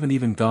they haven't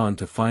even gone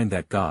to find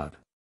that god.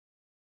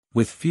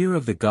 With fear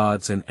of the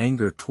gods and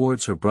anger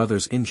towards her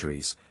brother's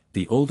injuries,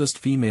 the oldest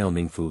female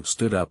Ning Fu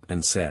stood up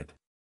and said,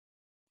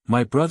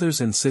 "My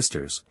brothers and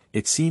sisters,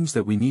 it seems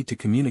that we need to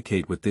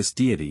communicate with this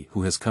deity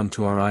who has come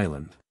to our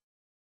island.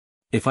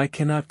 If I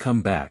cannot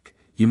come back,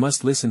 you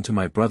must listen to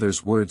my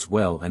brother's words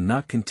well and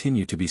not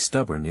continue to be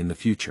stubborn in the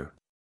future.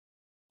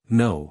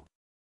 No.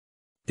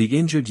 The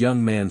injured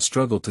young man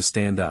struggled to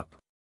stand up.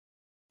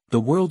 The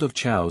world of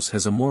Chaos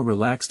has a more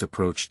relaxed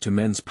approach to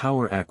men's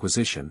power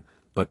acquisition,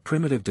 but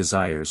primitive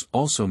desires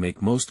also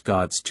make most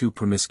gods too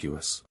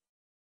promiscuous.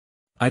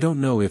 I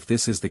don't know if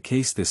this is the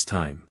case this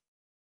time.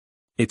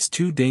 It's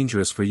too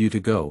dangerous for you to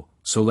go,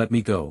 so let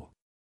me go.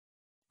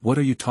 What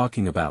are you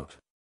talking about?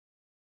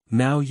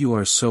 Now you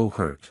are so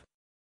hurt.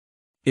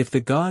 If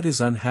the god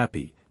is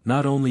unhappy,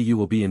 not only you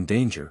will be in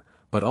danger,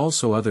 but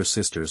also other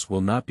sisters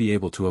will not be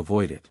able to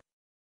avoid it.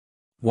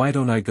 Why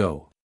don't I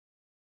go?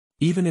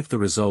 Even if the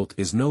result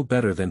is no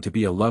better than to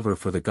be a lover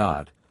for the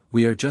god,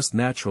 we are just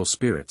natural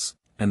spirits,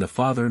 and the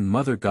father and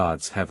mother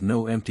gods have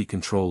no empty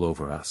control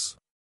over us.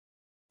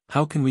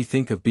 How can we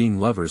think of being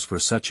lovers for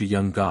such a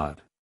young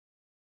god?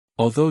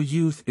 Although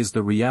youth is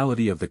the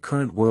reality of the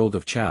current world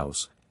of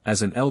Chaos,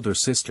 as an elder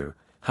sister,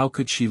 how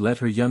could she let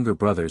her younger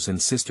brothers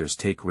and sisters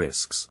take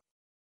risks?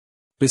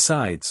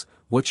 Besides,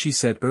 what she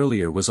said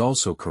earlier was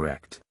also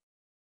correct.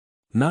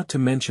 Not to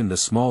mention the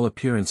small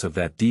appearance of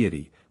that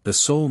deity, the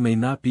soul may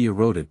not be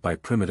eroded by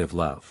primitive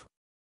love.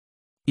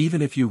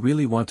 Even if you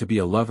really want to be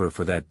a lover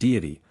for that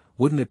deity,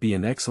 wouldn't it be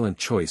an excellent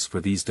choice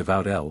for these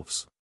devout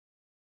elves?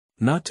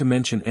 Not to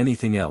mention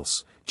anything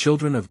else,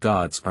 children of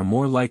gods are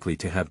more likely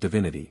to have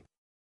divinity.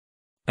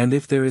 And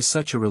if there is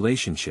such a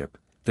relationship,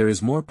 there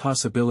is more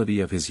possibility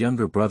of his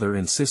younger brother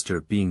and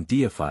sister being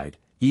deified,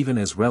 even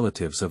as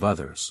relatives of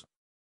others.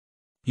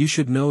 You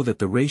should know that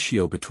the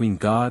ratio between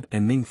God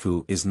and Ning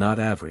Fu is not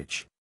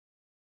average.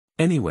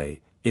 Anyway,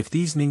 if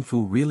these Ning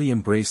Fu really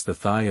embrace the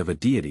thigh of a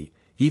deity,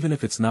 even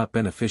if it's not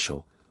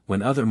beneficial,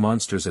 when other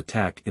monsters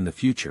attack in the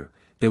future,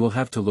 they will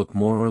have to look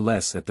more or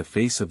less at the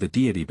face of the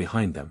deity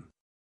behind them.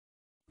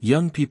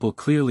 Young people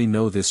clearly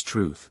know this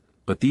truth,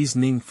 but these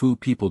Ning Fu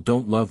people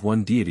don't love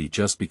one deity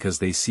just because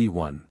they see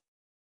one.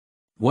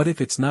 What if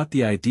it's not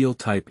the ideal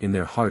type in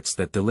their hearts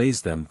that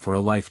delays them for a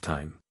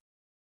lifetime?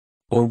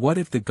 Or what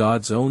if the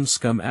god's own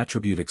scum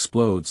attribute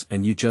explodes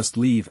and you just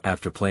leave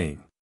after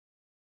playing?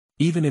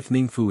 Even if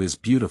Ning Fu is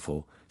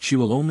beautiful, she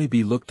will only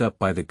be looked up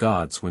by the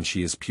gods when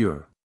she is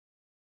pure.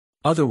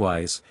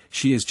 Otherwise,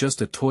 she is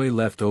just a toy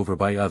left over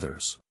by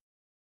others.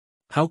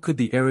 How could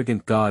the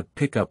arrogant god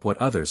pick up what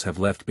others have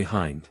left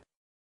behind?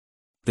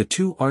 The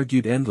two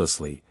argued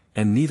endlessly,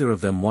 and neither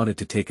of them wanted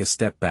to take a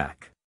step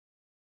back.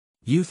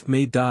 Youth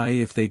may die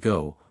if they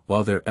go,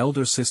 while their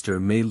elder sister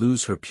may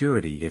lose her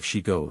purity if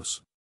she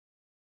goes.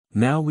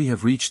 Now we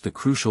have reached the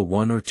crucial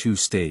 1 or 2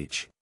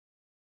 stage.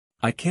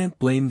 I can't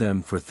blame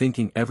them for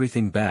thinking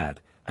everything bad.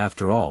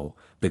 After all,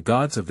 the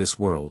gods of this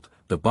world,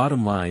 the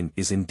bottom line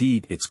is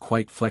indeed it's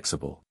quite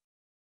flexible.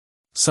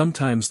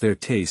 Sometimes their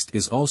taste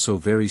is also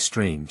very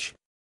strange.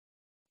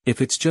 If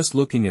it's just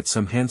looking at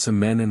some handsome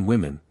men and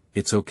women,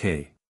 it's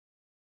okay.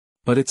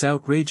 But it's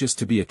outrageous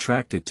to be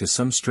attracted to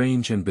some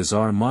strange and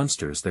bizarre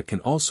monsters that can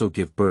also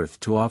give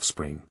birth to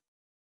offspring.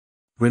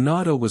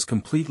 Rinaudo was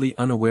completely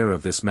unaware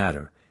of this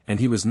matter, and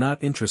he was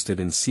not interested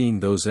in seeing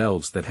those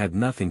elves that had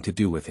nothing to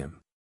do with him.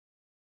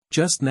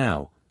 Just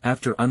now,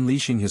 after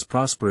unleashing his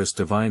prosperous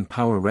divine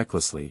power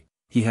recklessly,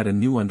 he had a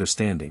new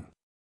understanding.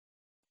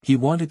 He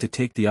wanted to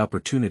take the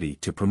opportunity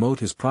to promote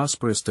his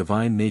prosperous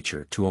divine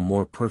nature to a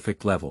more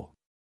perfect level.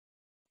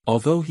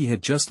 Although he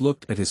had just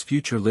looked at his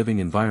future living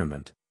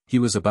environment, he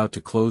was about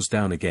to close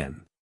down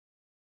again.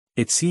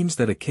 It seems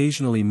that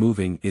occasionally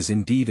moving is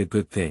indeed a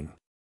good thing.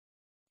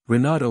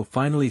 Rinaudo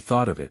finally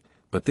thought of it,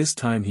 but this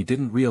time he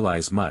didn't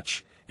realize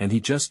much, and he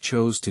just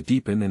chose to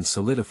deepen and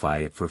solidify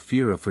it for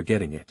fear of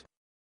forgetting it.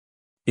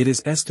 It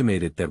is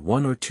estimated that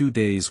 1 or 2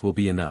 days will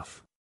be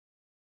enough.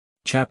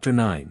 Chapter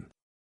 9.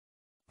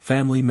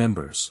 Family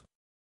Members.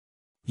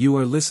 You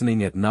are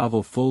listening at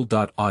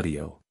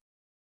novelfull.audio.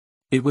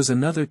 It was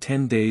another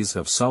 10 days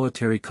of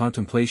solitary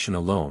contemplation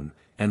alone,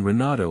 and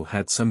Rinaudo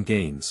had some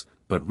gains,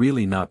 but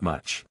really not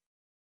much.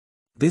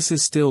 This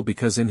is still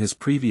because in his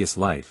previous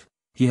life,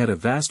 he had a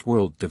vast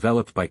world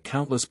developed by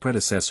countless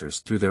predecessors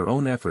through their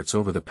own efforts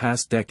over the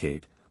past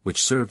decade,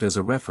 which served as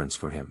a reference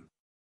for him.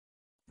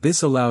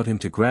 This allowed him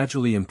to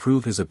gradually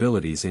improve his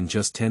abilities in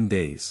just 10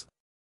 days.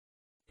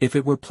 If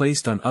it were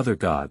placed on other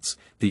gods,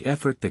 the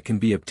effort that can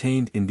be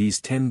obtained in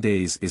these 10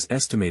 days is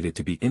estimated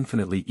to be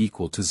infinitely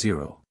equal to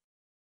 0.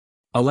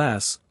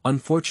 Alas,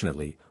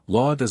 unfortunately,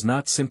 law does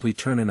not simply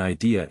turn an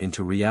idea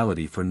into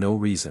reality for no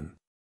reason.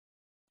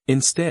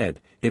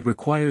 Instead, it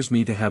requires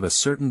me to have a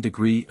certain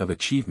degree of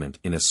achievement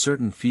in a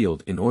certain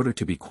field in order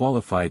to be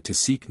qualified to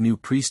seek new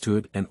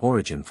priesthood and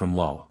origin from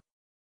law.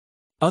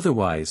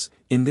 Otherwise,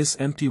 in this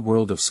empty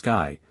world of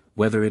sky,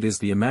 whether it is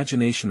the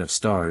imagination of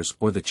stars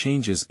or the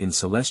changes in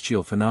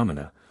celestial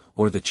phenomena,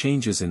 or the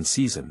changes in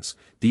seasons,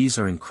 these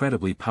are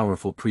incredibly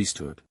powerful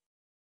priesthood.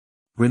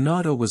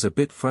 Rinaudo was a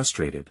bit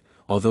frustrated,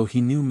 although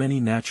he knew many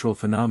natural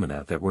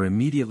phenomena that were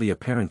immediately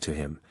apparent to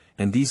him,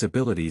 and these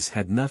abilities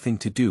had nothing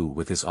to do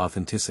with his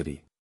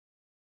authenticity.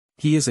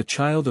 He is a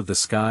child of the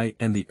sky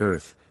and the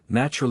earth,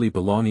 naturally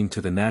belonging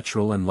to the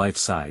natural and life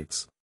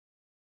sides.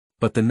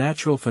 But the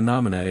natural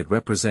phenomena it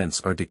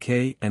represents are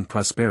decay and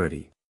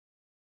prosperity.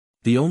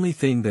 The only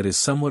thing that is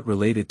somewhat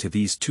related to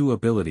these two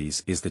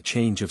abilities is the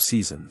change of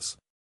seasons.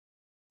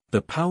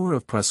 The power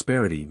of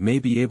prosperity may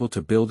be able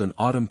to build an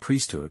autumn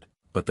priesthood,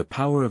 but the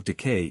power of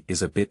decay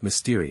is a bit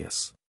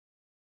mysterious.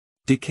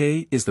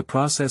 Decay is the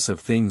process of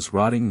things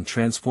rotting and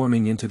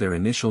transforming into their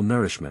initial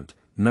nourishment,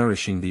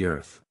 nourishing the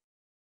earth.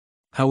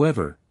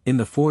 However, in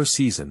the 4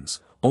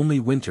 seasons, only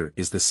winter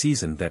is the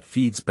season that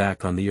feeds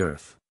back on the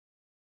earth.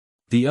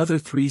 The other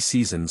 3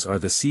 seasons are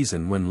the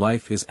season when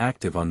life is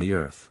active on the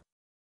earth.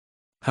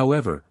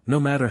 However, no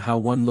matter how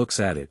one looks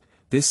at it,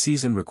 this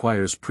season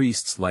requires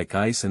priests like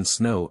ice and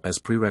snow as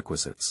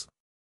prerequisites.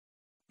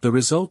 The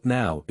result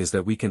now is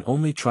that we can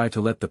only try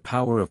to let the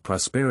power of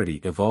prosperity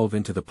evolve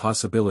into the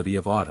possibility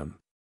of autumn.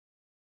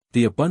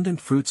 The abundant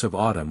fruits of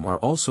autumn are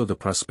also the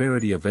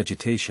prosperity of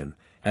vegetation,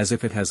 as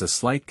if it has a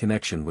slight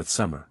connection with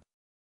summer.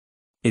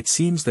 It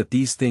seems that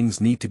these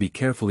things need to be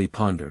carefully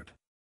pondered.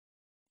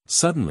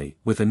 Suddenly,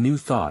 with a new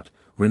thought,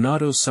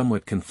 Rinaudo's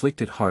somewhat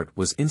conflicted heart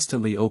was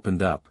instantly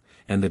opened up,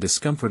 and the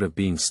discomfort of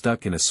being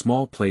stuck in a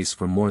small place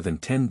for more than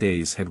 10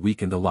 days had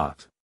weakened a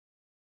lot.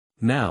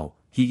 Now,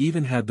 he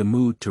even had the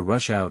mood to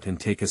rush out and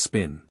take a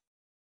spin.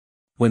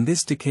 When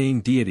this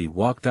decaying deity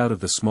walked out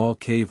of the small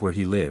cave where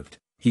he lived,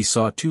 he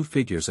saw 2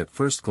 figures at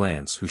first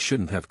glance who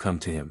shouldn't have come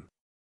to him.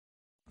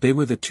 They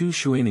were the 2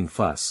 Shuaning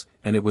Fuss,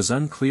 and it was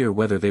unclear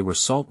whether they were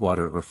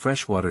saltwater or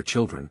freshwater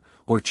children,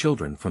 or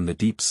children from the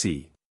deep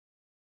sea.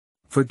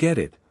 Forget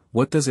it,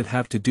 what does it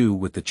have to do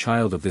with the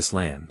child of this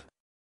land?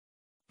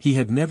 He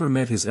had never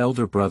met his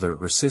elder brother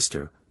or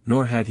sister,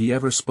 nor had he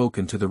ever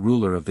spoken to the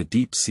ruler of the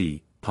deep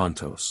sea,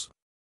 Pontos.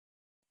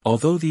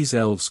 Although these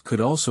elves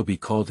could also be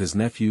called his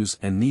nephews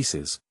and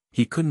nieces,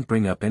 he couldn't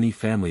bring up any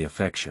family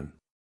affection.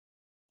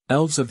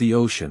 Elves of the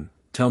ocean,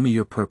 tell me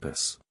your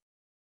purpose.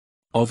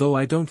 Although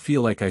I don't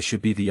feel like I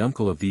should be the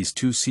uncle of these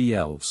 2 sea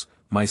elves,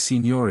 my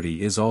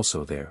seniority is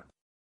also there.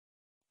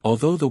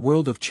 Although the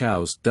world of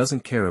Chaos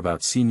doesn't care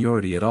about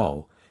seniority at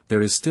all,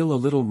 there is still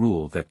a little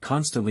rule that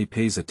constantly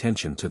pays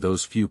attention to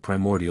those few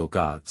primordial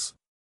gods.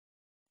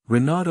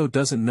 Rinaudo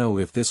doesn't know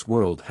if this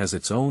world has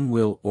its own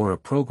will or a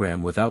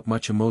program without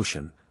much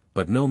emotion,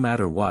 but no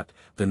matter what,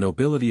 the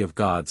nobility of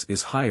gods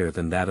is higher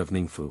than that of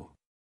Ning Fu.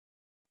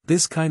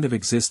 This kind of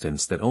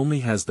existence that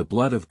only has the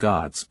blood of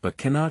gods but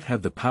cannot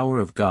have the power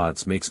of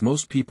gods makes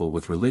most people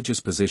with religious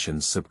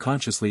positions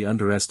subconsciously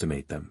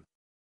underestimate them.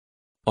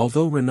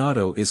 Although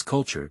Rinaudo is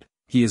cultured,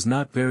 he is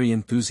not very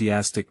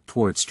enthusiastic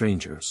toward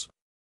strangers.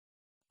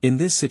 In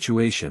this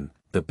situation,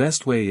 the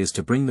best way is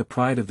to bring the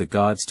pride of the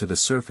gods to the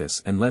surface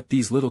and let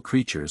these little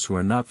creatures who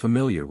are not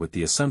familiar with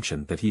the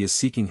assumption that he is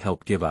seeking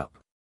help give up.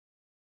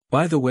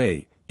 By the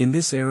way, in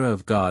this era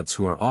of gods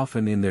who are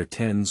often in their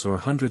 10s or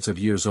 100s of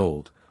years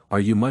old,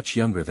 are you much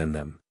younger than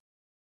them?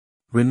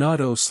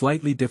 Rinaudo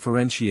slightly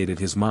differentiated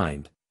his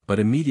mind, but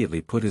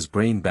immediately put his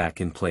brain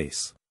back in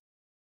place.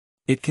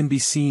 It can be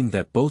seen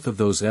that both of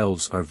those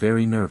elves are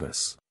very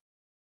nervous.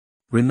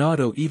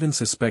 Rinaudo even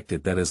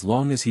suspected that as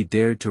long as he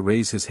dared to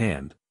raise his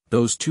hand,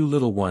 those 2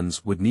 little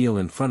ones would kneel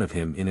in front of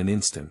him in an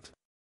instant.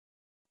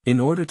 In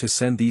order to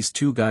send these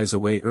 2 guys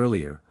away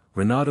earlier,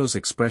 Rinaudo's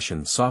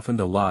expression softened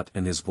a lot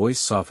and his voice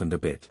softened a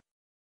bit.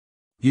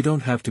 You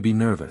don't have to be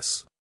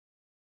nervous.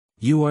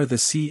 You are the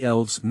sea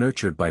elves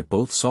nurtured by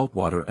both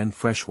saltwater and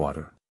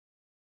freshwater.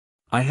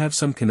 I have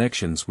some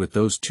connections with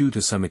those 2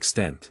 to some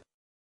extent.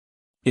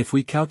 If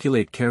we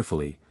calculate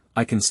carefully,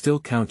 I can still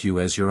count you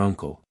as your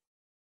uncle.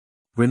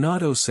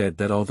 Rinaudo said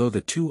that although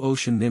the 2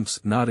 ocean nymphs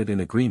nodded in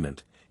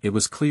agreement, it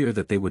was clear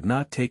that they would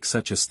not take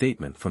such a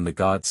statement from the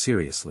god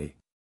seriously.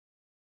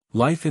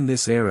 Life in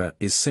this era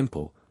is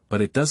simple,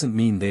 but it doesn't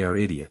mean they are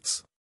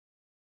idiots.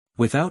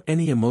 Without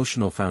any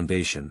emotional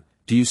foundation,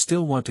 do you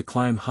still want to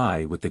climb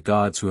high with the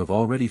gods who have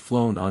already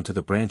flown onto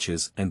the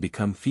branches and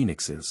become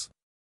phoenixes?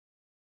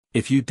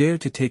 If you dare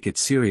to take it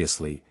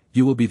seriously,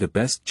 you will be the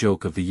best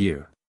joke of the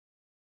year.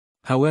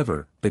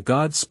 However, the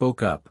gods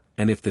spoke up,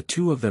 and if the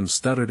 2 of them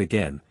stuttered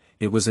again,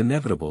 it was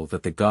inevitable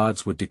that the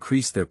gods would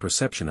decrease their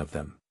perception of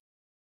them.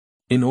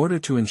 In order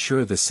to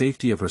ensure the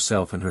safety of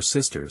herself and her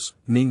sisters,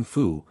 Ning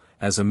Fu,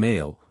 as a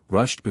male,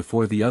 rushed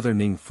before the other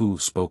Ning Fu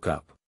spoke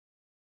up.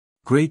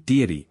 Great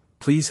deity,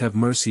 please have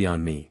mercy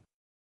on me.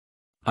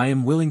 I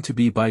am willing to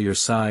be by your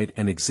side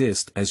and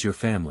exist as your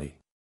family.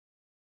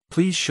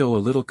 Please show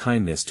a little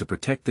kindness to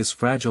protect this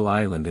fragile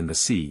island in the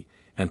sea,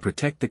 and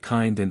protect the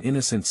kind and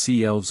innocent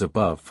sea elves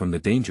above from the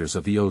dangers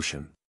of the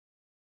ocean.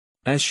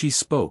 As she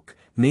spoke,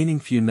 Ning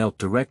Fu knelt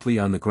directly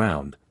on the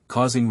ground,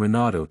 causing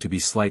Rinaudo to be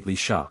slightly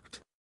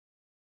shocked.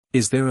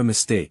 Is there a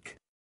mistake?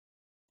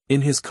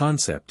 In his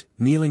concept,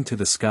 kneeling to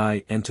the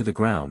sky and to the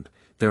ground,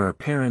 there are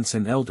parents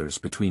and elders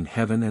between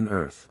heaven and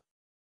earth.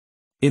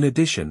 In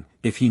addition,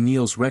 if he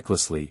kneels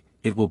recklessly,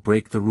 it will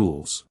break the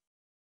rules.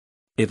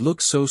 It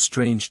looks so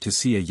strange to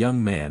see a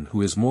young man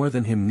who is more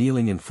than him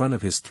kneeling in front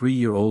of his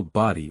 3-year-old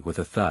body with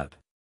a thud.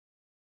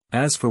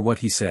 As for what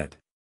he said,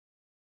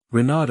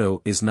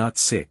 Rinaudo is not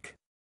sick.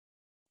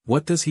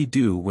 What does he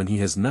do when he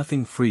has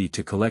nothing free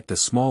to collect a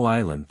small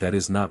island that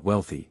is not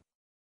wealthy?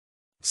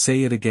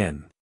 Say it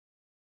again.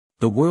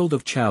 The world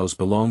of Chaos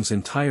belongs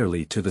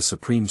entirely to the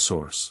Supreme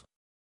Source.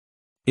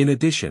 In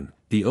addition,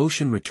 the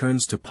ocean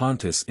returns to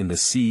Pontus in the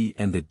sea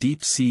and the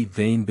deep sea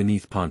vein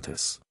beneath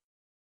Pontus.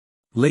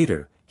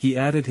 Later, he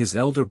added his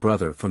elder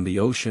brother from the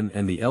ocean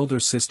and the elder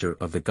sister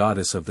of the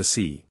goddess of the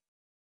sea.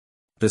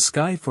 The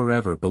sky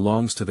forever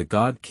belongs to the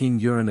god King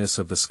Uranus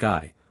of the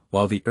sky,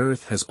 while the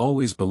earth has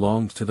always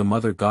belonged to the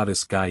mother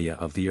goddess Gaia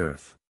of the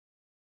earth.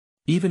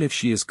 Even if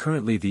she is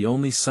currently the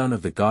only son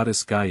of the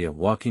goddess Gaia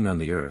walking on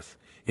the earth,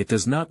 it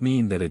does not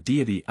mean that a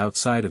deity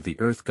outside of the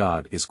earth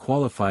god is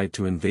qualified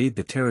to invade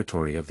the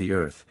territory of the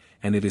earth,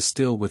 and it is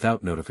still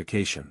without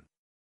notification.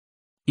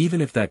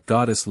 Even if that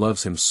goddess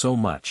loves him so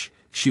much,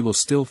 she will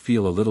still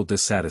feel a little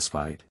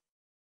dissatisfied.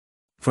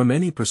 From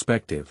any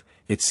perspective,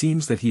 it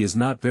seems that he is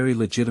not very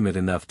legitimate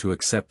enough to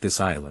accept this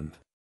island.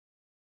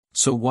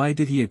 So why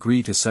did he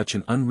agree to such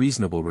an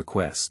unreasonable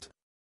request?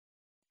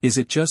 Is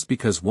it just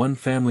because one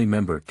family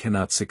member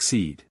cannot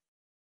succeed?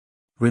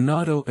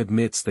 Rinaudo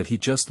admits that he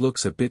just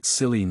looks a bit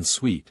silly and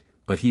sweet,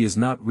 but he is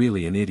not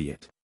really an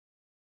idiot.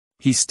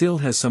 He still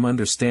has some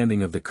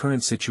understanding of the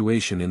current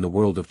situation in the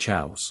world of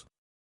Chaos.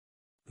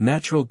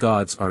 Natural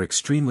gods are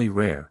extremely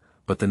rare,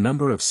 but the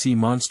number of sea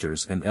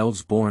monsters and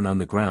elves born on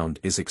the ground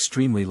is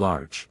extremely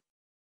large.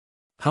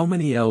 How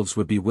many elves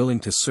would be willing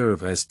to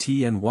serve as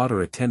tea and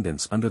water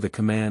attendants under the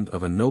command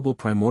of a noble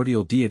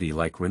primordial deity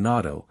like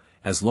Rinaudo,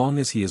 as long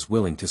as he is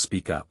willing to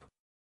speak up?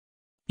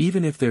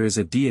 Even if there is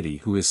a deity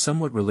who is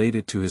somewhat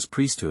related to his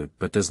priesthood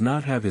but does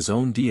not have his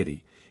own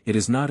deity, it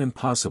is not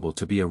impossible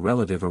to be a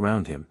relative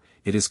around him,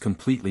 it is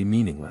completely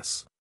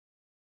meaningless.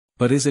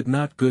 But is it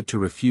not good to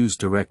refuse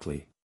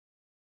directly?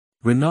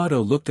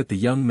 Rinaudo looked at the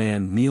young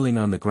man kneeling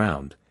on the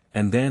ground,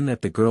 and then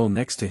at the girl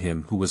next to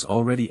him who was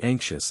already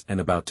anxious and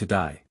about to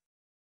die.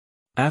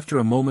 After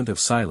a moment of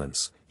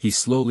silence, he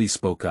slowly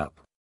spoke up.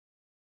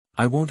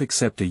 I won't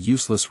accept a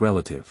useless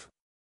relative.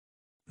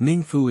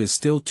 Ning Fu is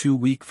still too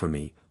weak for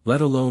me, let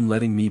alone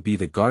letting me be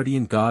the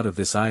guardian god of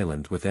this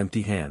island with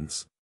empty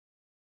hands.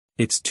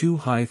 It's too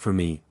high for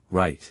me,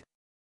 right?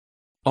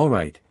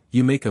 Alright,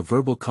 you make a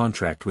verbal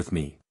contract with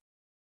me.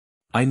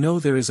 I know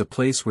there is a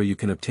place where you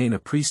can obtain a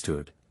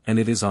priesthood, and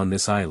it is on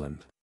this island.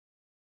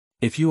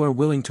 If you are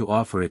willing to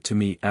offer it to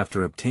me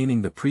after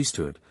obtaining the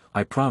priesthood,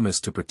 I promise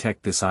to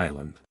protect this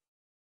island.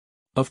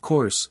 Of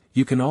course,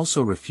 you can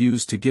also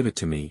refuse to give it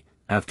to me,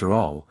 after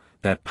all,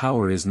 that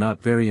power is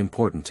not very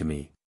important to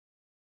me.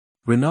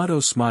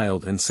 Rinaudo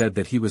smiled and said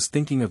that he was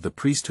thinking of the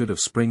priesthood of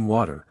spring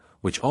water,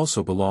 which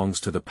also belongs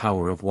to the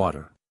power of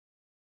water.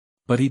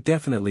 But he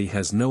definitely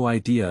has no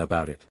idea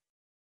about it.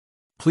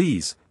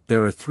 Please,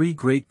 there are 3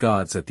 great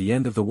gods at the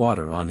end of the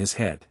water on his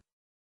head.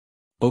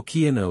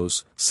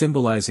 Okeanos,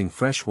 symbolizing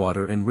fresh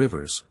water and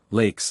rivers,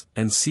 lakes,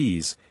 and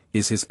seas,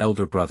 is his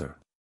elder brother.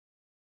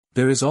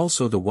 There is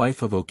also the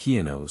wife of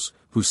Okeanos,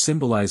 who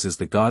symbolizes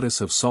the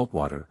goddess of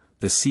saltwater,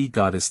 the sea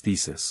goddess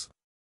Thesis.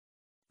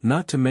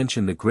 Not to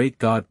mention the great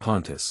god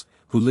Pontus,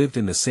 who lived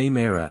in the same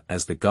era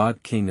as the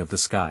god king of the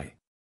sky.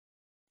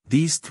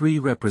 These 3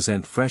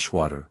 represent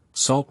freshwater,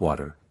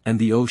 saltwater, and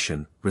the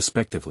ocean,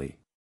 respectively.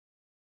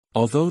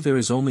 Although there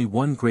is only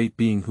one great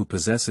being who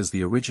possesses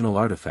the original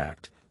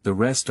artifact, the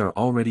rest are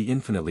already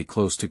infinitely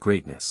close to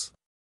greatness.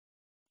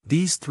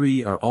 These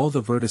 3 are all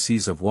the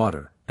vertices of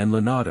water, and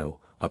Rinaudo,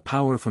 a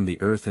power from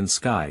the earth and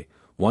sky,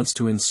 wants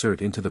to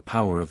insert into the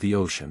power of the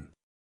ocean.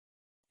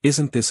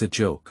 Isn't this a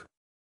joke?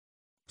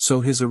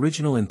 So his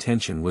original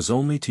intention was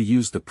only to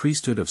use the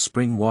priesthood of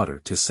spring water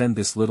to send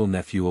this little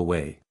nephew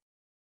away.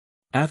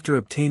 After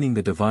obtaining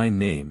the divine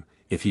name,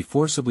 if he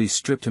forcibly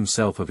stripped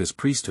himself of his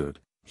priesthood,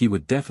 he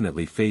would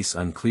definitely face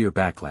unclear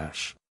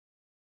backlash.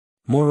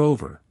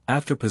 Moreover,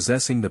 after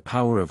possessing the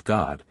power of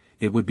God,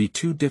 it would be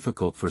too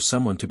difficult for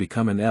someone to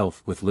become an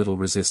elf with little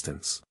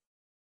resistance.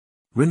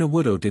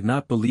 Rinaudo did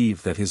not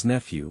believe that his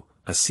nephew,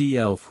 a sea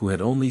elf who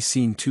had only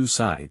seen 2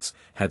 sides,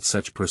 had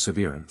such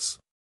perseverance.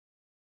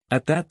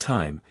 At that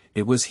time,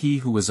 it was he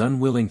who was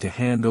unwilling to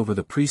hand over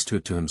the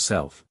priesthood to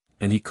himself,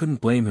 and he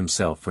couldn't blame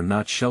himself for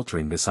not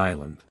sheltering this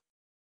island.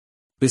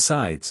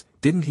 Besides,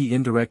 didn't he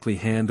indirectly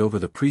hand over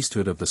the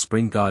priesthood of the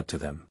spring god to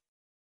them?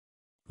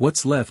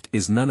 What's left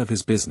is none of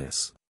his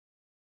business.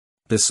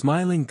 The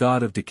smiling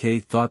god of decay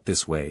thought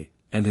this way,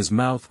 and his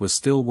mouth was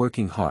still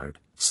working hard,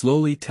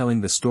 slowly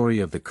telling the story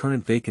of the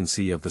current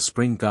vacancy of the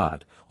spring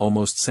god,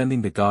 almost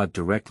sending the god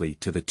directly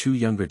to the 2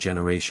 younger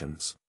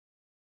generations.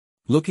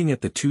 Looking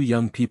at the 2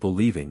 young people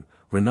leaving,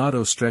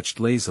 Rinaudo stretched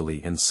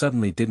lazily and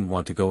suddenly didn't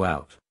want to go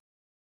out.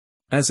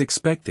 As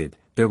expected,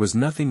 there was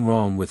nothing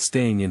wrong with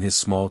staying in his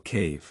small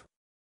cave.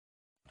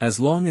 As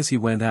long as he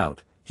went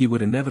out, he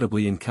would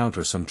inevitably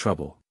encounter some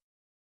trouble.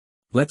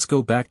 Let's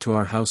go back to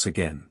our house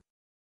again.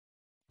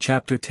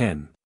 Chapter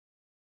 10.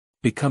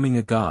 Becoming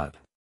a God.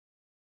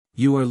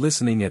 You are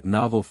listening at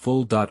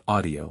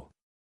novelfull.audio.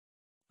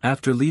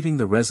 After leaving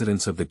the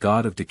residence of the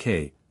god of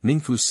decay, Ning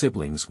Fu's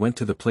siblings went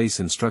to the place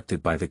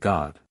instructed by the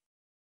god.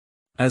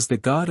 As the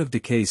god of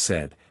decay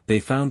said, they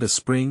found a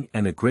spring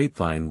and a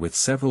grapevine with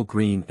several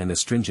green and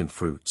astringent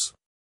fruits.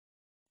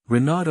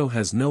 Rinaudo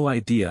has no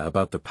idea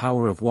about the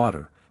power of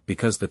water,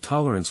 because the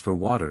tolerance for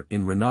water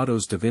in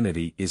Rinaudo's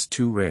divinity is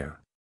too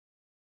rare.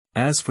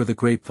 As for the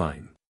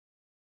grapevine,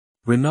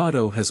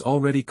 Rinaudo has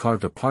already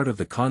carved a part of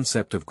the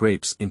concept of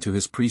grapes into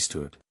his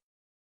priesthood.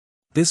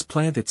 This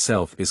plant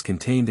itself is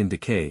contained in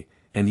decay,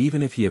 and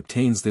even if he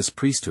obtains this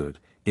priesthood,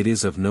 it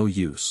is of no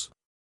use.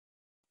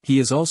 He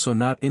is also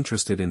not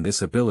interested in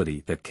this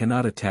ability that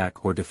cannot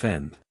attack or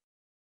defend.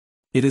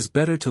 It is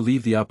better to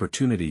leave the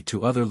opportunity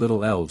to other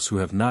little elves who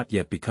have not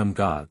yet become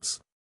gods.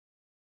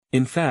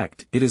 In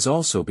fact, it is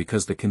also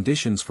because the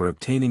conditions for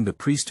obtaining the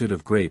priesthood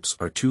of grapes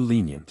are too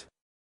lenient.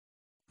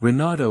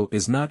 Rinaudo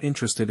is not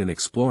interested in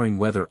exploring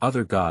whether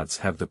other gods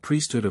have the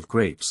priesthood of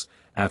grapes.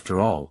 After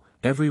all,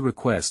 every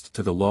request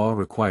to the law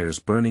requires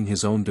burning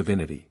his own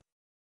divinity.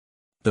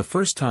 The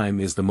first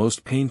time is the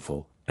most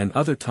painful, and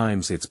other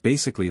times it's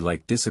basically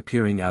like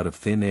disappearing out of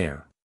thin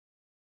air.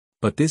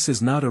 But this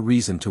is not a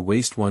reason to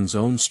waste one's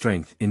own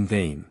strength in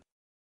vain.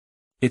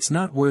 It's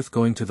not worth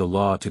going to the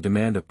law to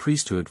demand a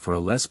priesthood for a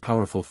less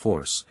powerful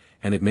force,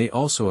 and it may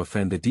also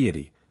offend the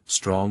deity,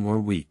 strong or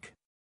weak.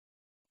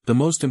 The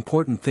most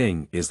important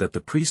thing is that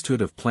the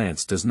priesthood of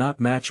plants does not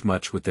match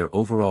much with their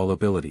overall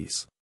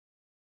abilities.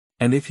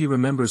 And if he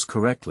remembers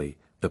correctly,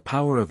 the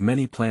power of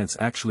many plants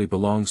actually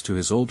belongs to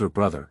his older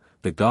brother,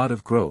 the god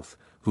of growth,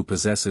 who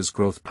possesses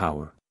growth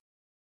power.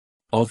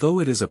 Although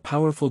it is a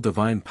powerful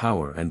divine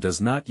power and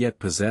does not yet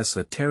possess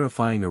a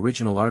terrifying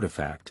original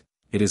artifact,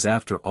 it is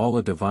after all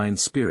a divine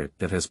spirit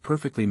that has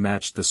perfectly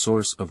matched the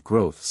source of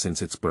growth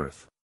since its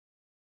birth.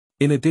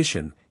 In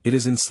addition, it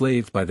is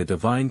enslaved by the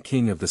divine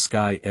king of the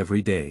sky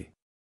every day.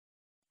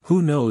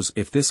 Who knows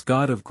if this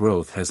god of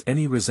growth has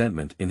any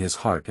resentment in his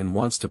heart and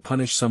wants to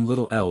punish some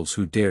little elves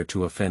who dare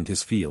to offend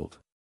his field.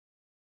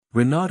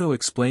 Rinaudo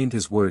explained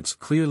his words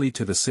clearly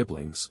to the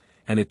siblings,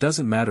 and it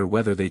doesn't matter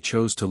whether they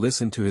chose to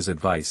listen to his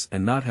advice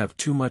and not have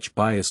too much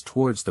bias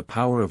towards the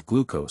power of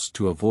glucose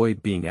to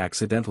avoid being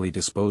accidentally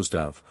disposed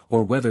of,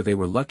 or whether they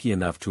were lucky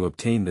enough to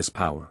obtain this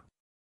power.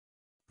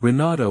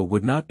 Rinaudo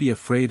would not be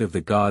afraid of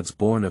the gods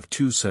born of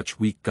two such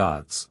weak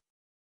gods.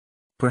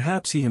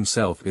 Perhaps he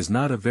himself is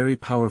not a very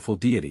powerful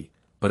deity,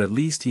 but at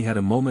least he had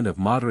a moment of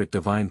moderate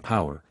divine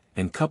power,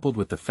 and coupled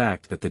with the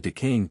fact that the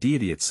decaying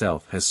deity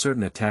itself has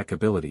certain attack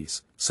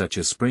abilities, such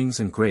as springs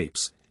and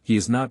grapes, he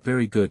is not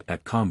very good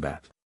at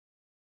combat.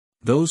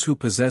 Those who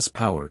possess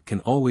power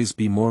can always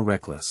be more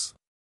reckless.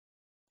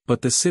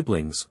 But the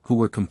siblings, who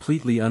were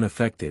completely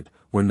unaffected,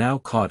 were now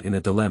caught in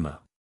a dilemma.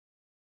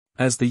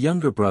 As the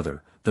younger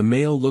brother, the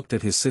male looked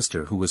at his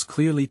sister who was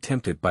clearly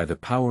tempted by the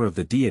power of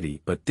the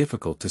deity but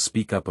difficult to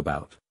speak up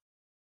about.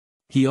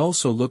 He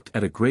also looked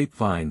at a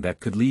grapevine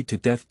that could lead to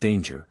death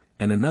danger,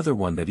 and another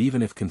one that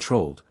even if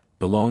controlled,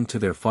 belonged to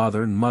their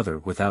father and mother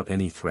without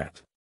any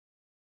threat.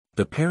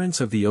 The parents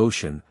of the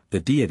ocean, the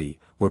deity,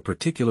 were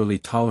particularly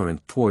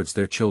tolerant towards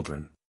their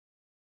children.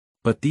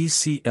 But these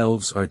sea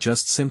elves are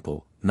just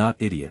simple, not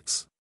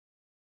idiots.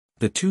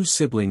 The two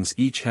siblings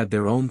each had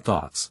their own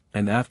thoughts,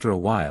 and after a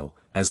while,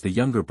 as the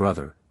younger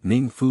brother,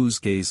 Ning Fu's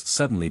gaze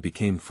suddenly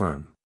became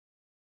firm.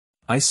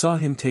 I saw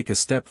him take a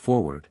step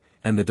forward,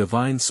 and the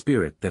divine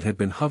spirit that had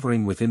been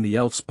hovering within the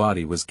elf's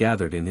body was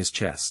gathered in his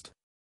chest.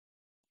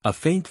 A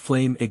faint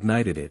flame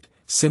ignited it,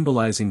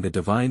 symbolizing the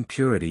divine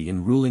purity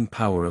and ruling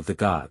power of the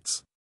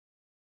gods.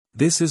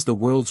 This is the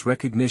world's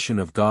recognition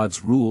of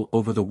God's rule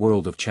over the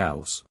world of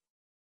Caos.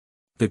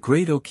 The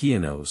great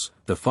Okeanos,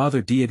 the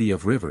father deity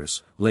of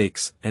rivers,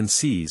 lakes, and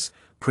seas,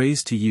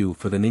 prays to you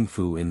for the Ning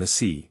Fu in the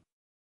sea.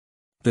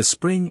 The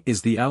spring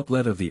is the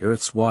outlet of the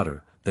earth's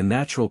water, the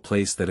natural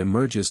place that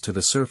emerges to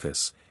the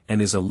surface,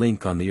 and is a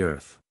link on the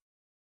earth.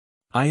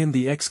 I am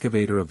the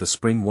excavator of the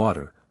spring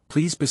water,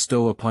 please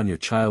bestow upon your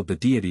child the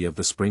deity of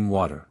the spring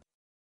water.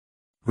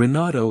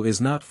 Rinaudo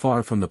is not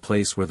far from the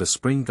place where the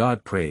spring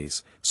god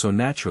prays, so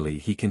naturally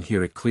he can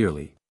hear it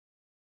clearly.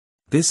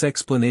 This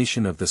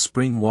explanation of the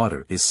spring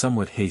water is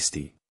somewhat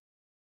hasty.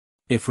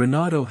 If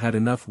Rinaudo had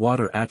enough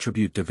water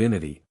attribute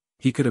divinity,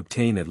 he could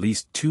obtain at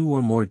least 2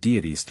 or more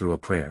deities through a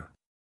prayer.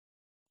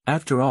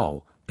 After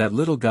all, that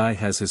little guy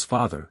has his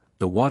father,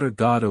 the water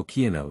god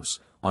Okeanos,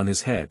 on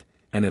his head,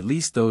 and at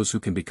least those who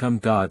can become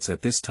gods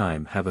at this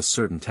time have a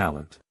certain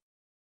talent.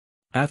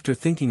 After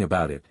thinking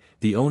about it,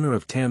 the owner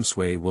of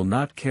Tamsui will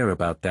not care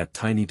about that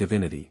tiny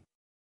divinity.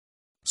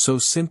 So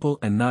simple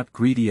and not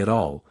greedy at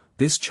all,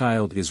 this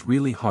child is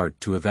really hard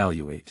to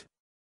evaluate.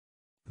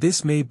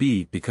 This may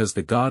be because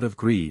the god of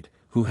greed,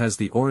 who has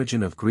the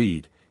origin of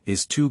greed,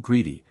 is too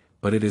greedy,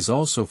 but it is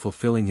also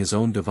fulfilling his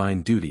own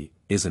divine duty,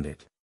 isn't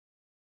it?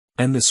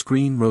 And the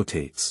screen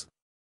rotates.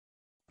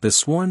 The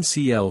sworn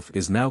sea elf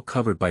is now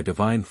covered by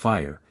divine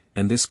fire,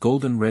 and this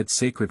golden-red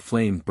sacred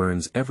flame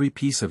burns every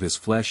piece of his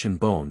flesh and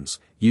bones,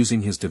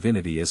 using his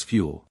divinity as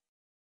fuel.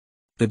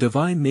 The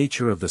divine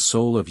nature of the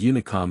soul of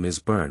Unicom is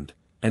burned,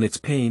 and its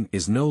pain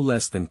is no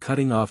less than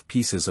cutting off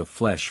pieces of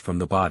flesh from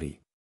the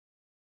body.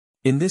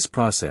 In this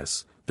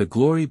process, the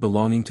glory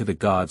belonging to the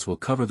gods will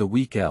cover the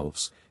weak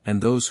elves,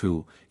 and those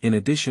who, in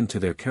addition to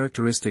their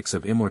characteristics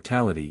of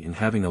immortality and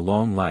having a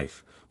long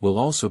life, will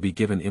also be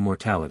given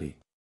immortality.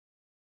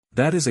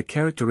 That is a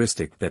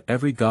characteristic that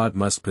every god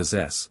must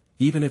possess.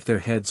 Even if their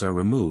heads are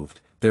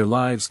removed, their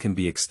lives can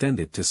be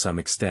extended to some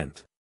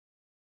extent.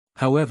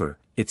 However,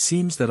 it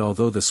seems that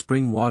although the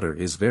spring water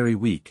is very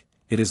weak,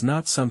 it is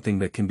not something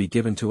that can be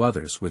given to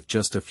others with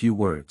just a few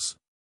words.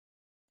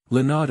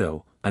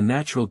 Rinaudo, a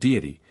natural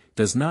deity,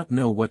 does not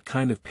know what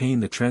kind of pain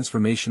the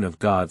transformation of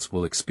gods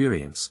will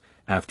experience.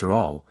 After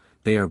all,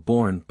 they are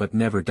born but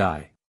never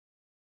die.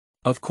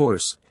 Of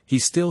course, he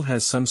still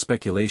has some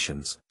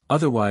speculations,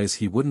 otherwise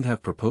he wouldn't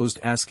have proposed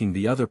asking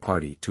the other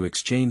party to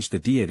exchange the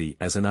deity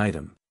as an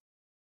item.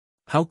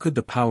 How could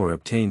the power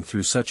obtained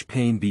through such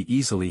pain be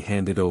easily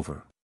handed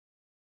over?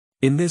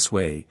 In this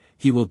way,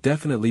 he will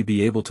definitely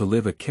be able to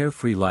live a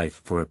carefree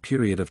life for a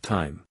period of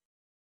time.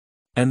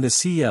 And the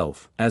sea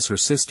elf, as her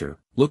sister,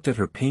 looked at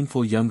her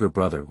painful younger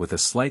brother with a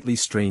slightly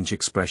strange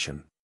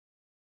expression.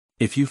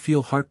 If you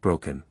feel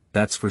heartbroken,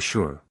 that's for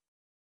sure.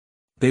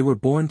 They were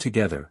born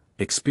together,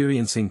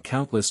 experiencing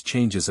countless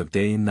changes of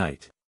day and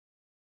night.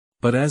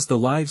 But as the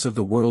lives of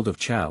the world of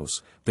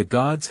Chaos, the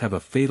gods have a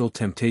fatal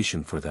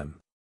temptation for them.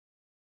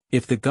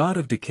 If the god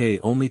of decay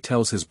only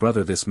tells his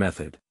brother this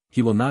method,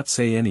 he will not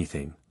say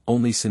anything,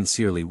 only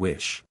sincerely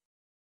wish.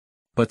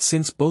 But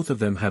since both of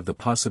them have the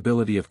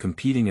possibility of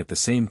competing at the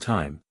same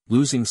time,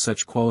 losing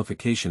such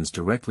qualifications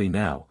directly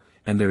now,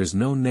 and there is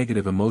no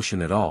negative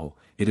emotion at all,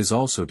 it is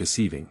also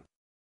deceiving.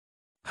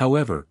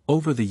 However,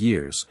 over the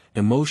years,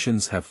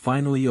 emotions have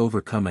finally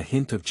overcome a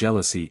hint of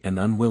jealousy and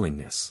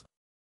unwillingness.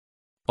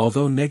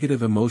 Although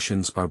negative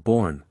emotions are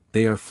born,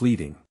 they are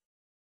fleeting.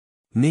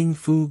 Ning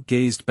Fu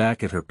gazed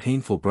back at her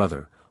painful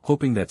brother,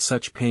 hoping that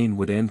such pain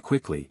would end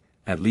quickly,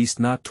 at least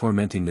not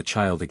tormenting the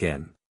child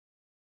again.